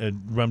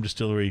Dead Rum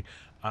Distillery.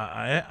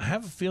 I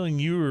have a feeling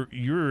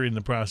you're in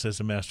the process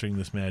of mastering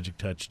this magic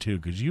touch too,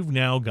 because you've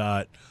now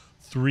got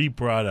 3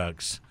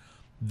 products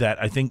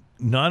that I think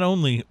not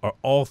only are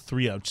all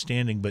 3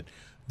 outstanding, but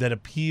that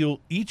appeal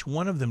each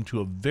one of them to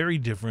a very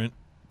different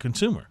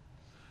consumer.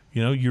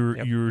 You know,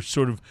 you're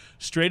sort of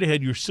straight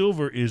ahead. Your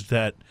silver is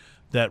that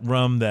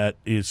rum that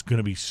is going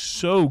to be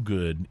so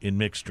good in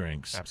mixed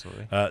drinks.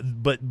 Absolutely.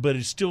 But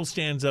it still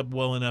stands up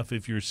well enough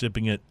if you're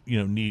sipping it,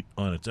 neat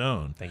on its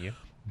own. Thank you.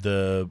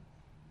 The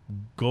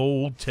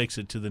gold takes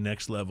it to the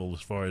next level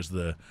as far as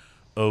the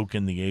oak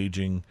and the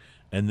aging.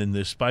 And then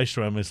the spice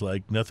rum is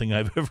like nothing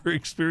I've ever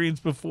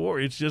experienced before.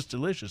 It's just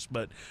delicious.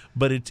 But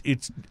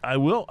it's I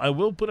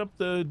will put up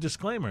the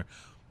disclaimer.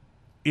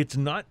 It's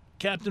not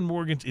Captain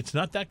Morgan's. It's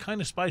not that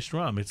kind of spiced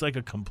rum. It's like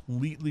a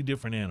completely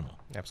different animal.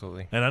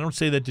 Absolutely. And I don't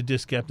say that to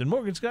diss Captain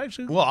Morgan's. I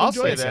actually Well, I'll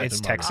enjoy say Captain that.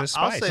 It's Morgan's. Texas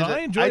I'll spice. say So that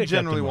I enjoy I Captain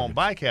generally Morgan's. won't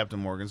buy Captain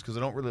Morgan's because I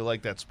don't really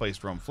like that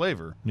spiced rum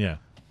flavor. Yeah.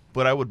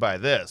 But I would buy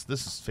this.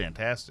 This is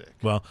fantastic.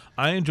 Well,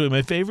 I enjoy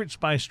my favorite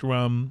spiced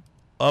rum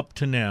up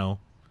to now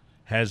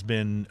has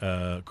been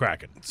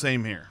Kraken.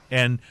 Same here.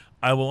 And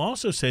I will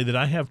also say that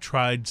I have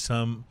tried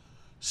some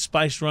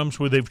spiced rums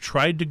where they've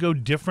tried to go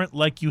different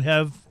like you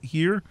have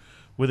here,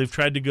 where they've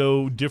tried to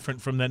go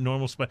different from that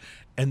normal spice,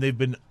 and they've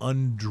been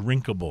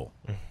undrinkable.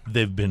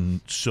 They've been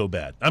so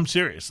bad. I'm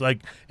serious.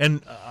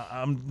 And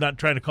I'm not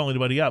trying to call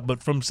anybody out,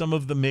 but from some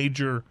of the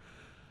major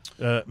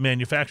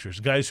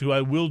manufacturers, guys who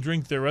I will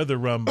drink their other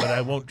rum, but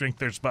I won't drink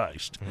their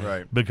spiced.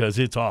 Right. Because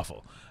it's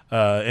awful.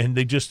 And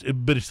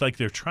but it's like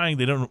they're trying.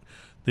 They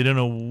don't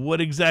know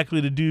what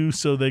exactly to do,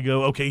 so they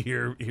go, okay,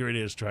 here it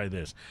is. Try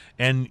this.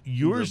 And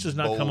yours The does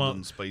not come bold off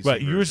and spicy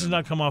right. Yours does version.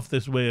 not come off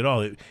this way at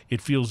all.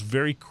 It feels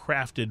very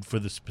crafted for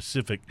the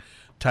specific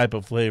type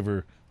of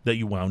flavor that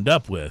you wound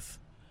up with,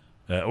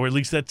 or at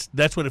least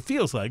that's what it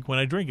feels like when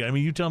I drink it. I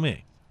mean, you tell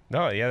me.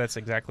 No, yeah, that's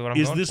exactly what I'm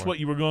Is going this for. what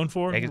you were going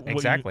for? Ex- What you-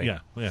 exactly. yeah.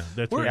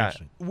 That's Where, very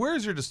interesting.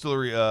 Where's your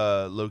distillery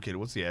located?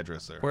 What's the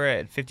address there? We're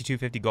at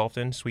 5250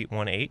 Gulfton, Suite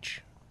 1H.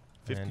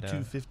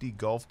 5250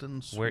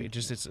 Gulfton. Where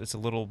Suite. it's a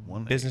little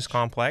 1H. business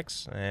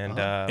complex, and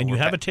And you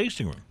we're have ba- a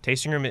tasting room.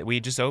 tasting room. We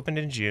just opened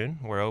in June.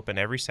 We're open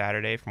every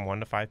Saturday from 1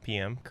 to 5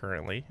 p.m.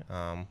 currently.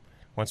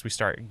 Once we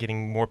start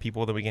getting more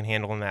people that we can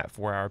handle in that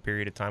 4-hour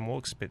period of time, we'll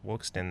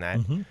extend that.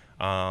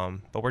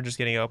 But we're just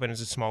getting open.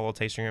 It's a small little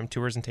tasting room.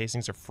 Tours and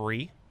tastings are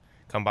free.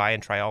 Come by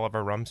and try all of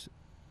our rums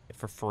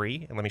for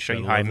free, and let me show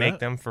Gotta you how I love make that.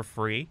 them for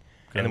free.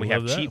 Gotta And then we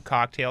love have that. cheap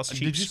cocktails, cheap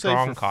Did you say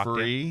strong for cocktail.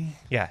 free?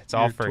 Yeah, it's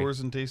all Your free. Tours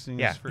and tastings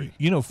Yeah. is free. Free.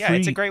 Yeah,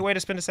 it's a great way to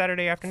spend a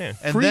Saturday afternoon.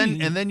 And Free.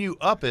 then you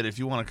up it if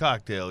you want a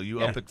cocktail.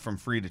 You up Yeah. it from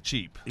free to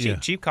cheap. Yeah.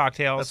 Cheap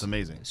cocktails. That's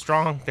amazing.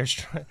 Strong.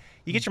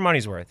 You get your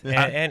money's worth.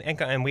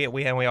 And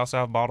we also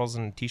have bottles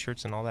and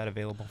T-shirts and all that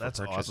available for That's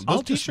purchase. awesome. I'll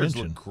Those just T-shirts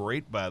mention- look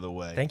great, by the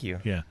way. Thank you.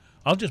 Yeah.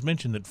 I'll just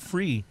mention that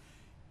free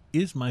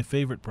is my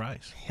favorite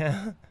price.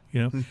 Yeah.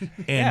 And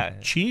Yeah.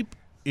 cheap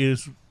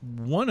is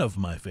one of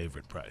my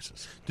favorite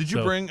prices. Did you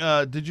So-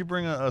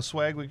 bring a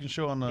swag we can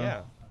show on the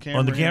Yeah. camera?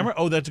 on the here? camera?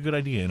 Oh, that's a good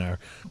idea in our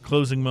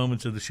closing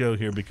moments of the show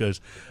here, because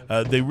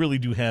they really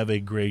do have a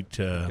great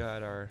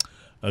Got our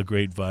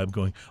vibe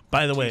going.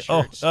 By the way,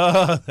 T-shirts.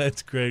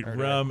 that's great. Or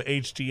Rum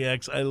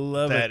HTX. I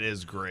love That it.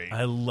 is great.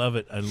 I love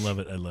it. I love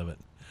it. I love it.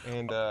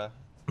 and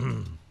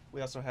we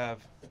also have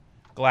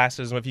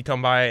glasses. If you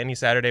come by any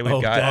Saturday, we've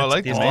got that's I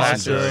like these the mason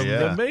glasses. jar, awesome. yeah.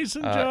 The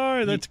mason Uh,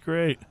 jar. That's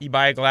great. You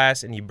buy a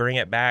glass and you bring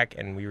it back,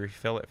 and we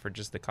refill it for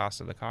just the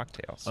cost of the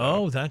cocktail. So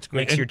Oh, that's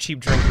great. makes And- your cheap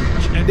drink.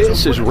 and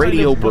This so is what kind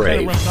Radio of- what kind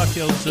of Brave. rum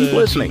cocktails, do Keep you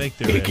listening. make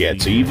there It at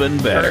gets the- even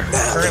better.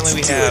 Currently,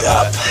 we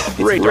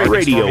have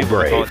Radio We call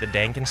it Brave. the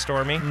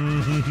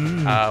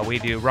Dankenstormy. We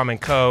do rum and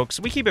cokes.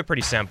 We keep it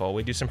pretty simple.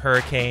 We do some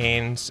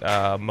hurricanes,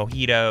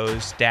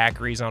 mojitos,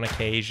 daiquiris on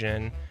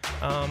occasion.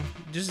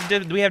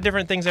 We have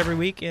different things every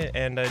week,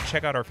 and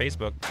check out our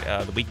Facebook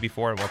the week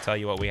before, and we'll tell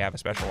you what we have a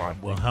special on.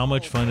 Well, how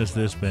much fun has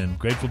this been?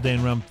 Grateful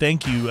Dane Rum,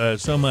 thank you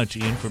so much,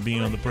 Ian, for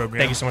being on the program.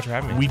 Thank you so much for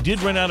having me. We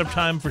did run out of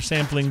time for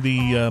sampling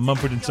the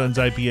Mumford & Sons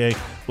IPA.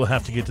 We'll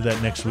have to get to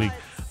that next week.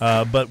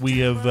 But we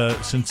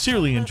have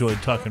sincerely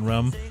enjoyed talking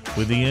rum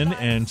with Ian,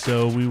 and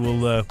so we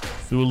will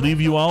leave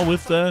you all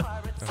with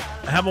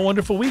have a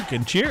wonderful week,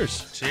 and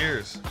cheers.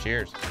 Cheers.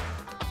 Cheers.